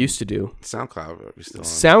video like I used to do. SoundCloud, are we still on?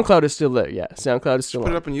 SoundCloud is still there. Yeah, SoundCloud is still on.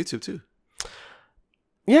 Put it up on YouTube too.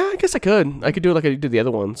 Yeah, I guess I could. I could do it like I did the other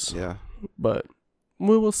ones. Yeah, but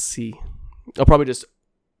we will see. I'll probably just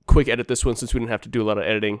quick edit this one since we didn't have to do a lot of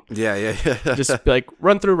editing. Yeah. Just be like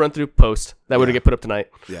run through, post. That would get put up tonight.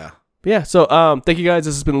 Yeah. But yeah. So thank you guys.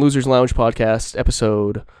 This has been Loozers Lounge Podcast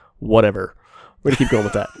episode whatever. We're going to keep going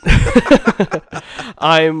with that.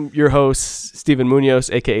 I'm your host, Steven Munoz,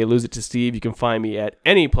 a.k.a. Lose It to Steve. You can find me at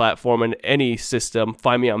any platform and any system.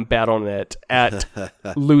 Find me on Battle.net at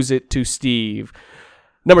Lose It to Steve.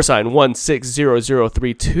 Number sign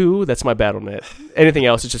 160032. That's my Battle.net. Anything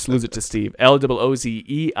else is just Lose It to Steve.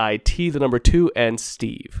 LOOZEIT, the number 2, and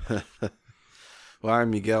Steve. Well, I'm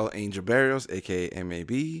Miguel Angel Barrios, a.k.a.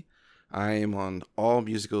 MAB. I am on all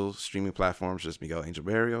musical streaming platforms, just Miguel Angel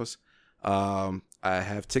Barrios. I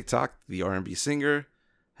have TikTok, the R&B singer.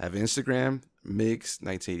 I have Instagram,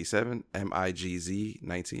 Migs1987,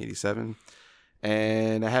 MIGZ1987,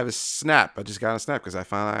 and I have a Snap. I just got a Snap because I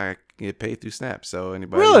found out I can get paid through Snap. So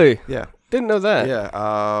anybody, really? Yeah, didn't know that.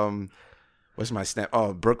 Yeah. What's my Snap?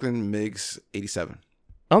 Oh, Brooklyn Migs87. I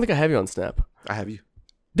don't think I have you on Snap. I have you.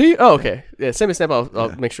 Do you? Oh, okay. Yeah, send me a Snap.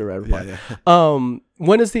 I'll make sure I reply. Yeah.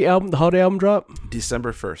 When is the holiday album drop?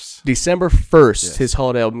 December 1st. December 1st, yes. His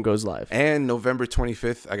holiday album goes live. And November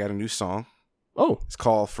 25th, I got a new song. Oh. It's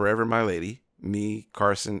called Forever My Lady. Me,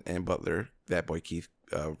 Carson, and Butler, that boy Keith,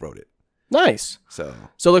 wrote it. Nice. So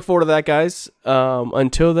look forward to that, guys.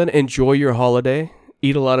 Until then, enjoy your holiday.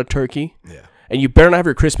 Eat a lot of turkey. Yeah. And you better not have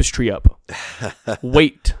your Christmas tree up.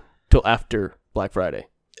 Wait till after Black Friday.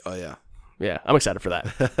 Oh, yeah. Yeah, I'm excited for that.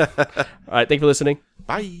 All right, thank you for listening.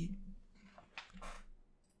 Bye.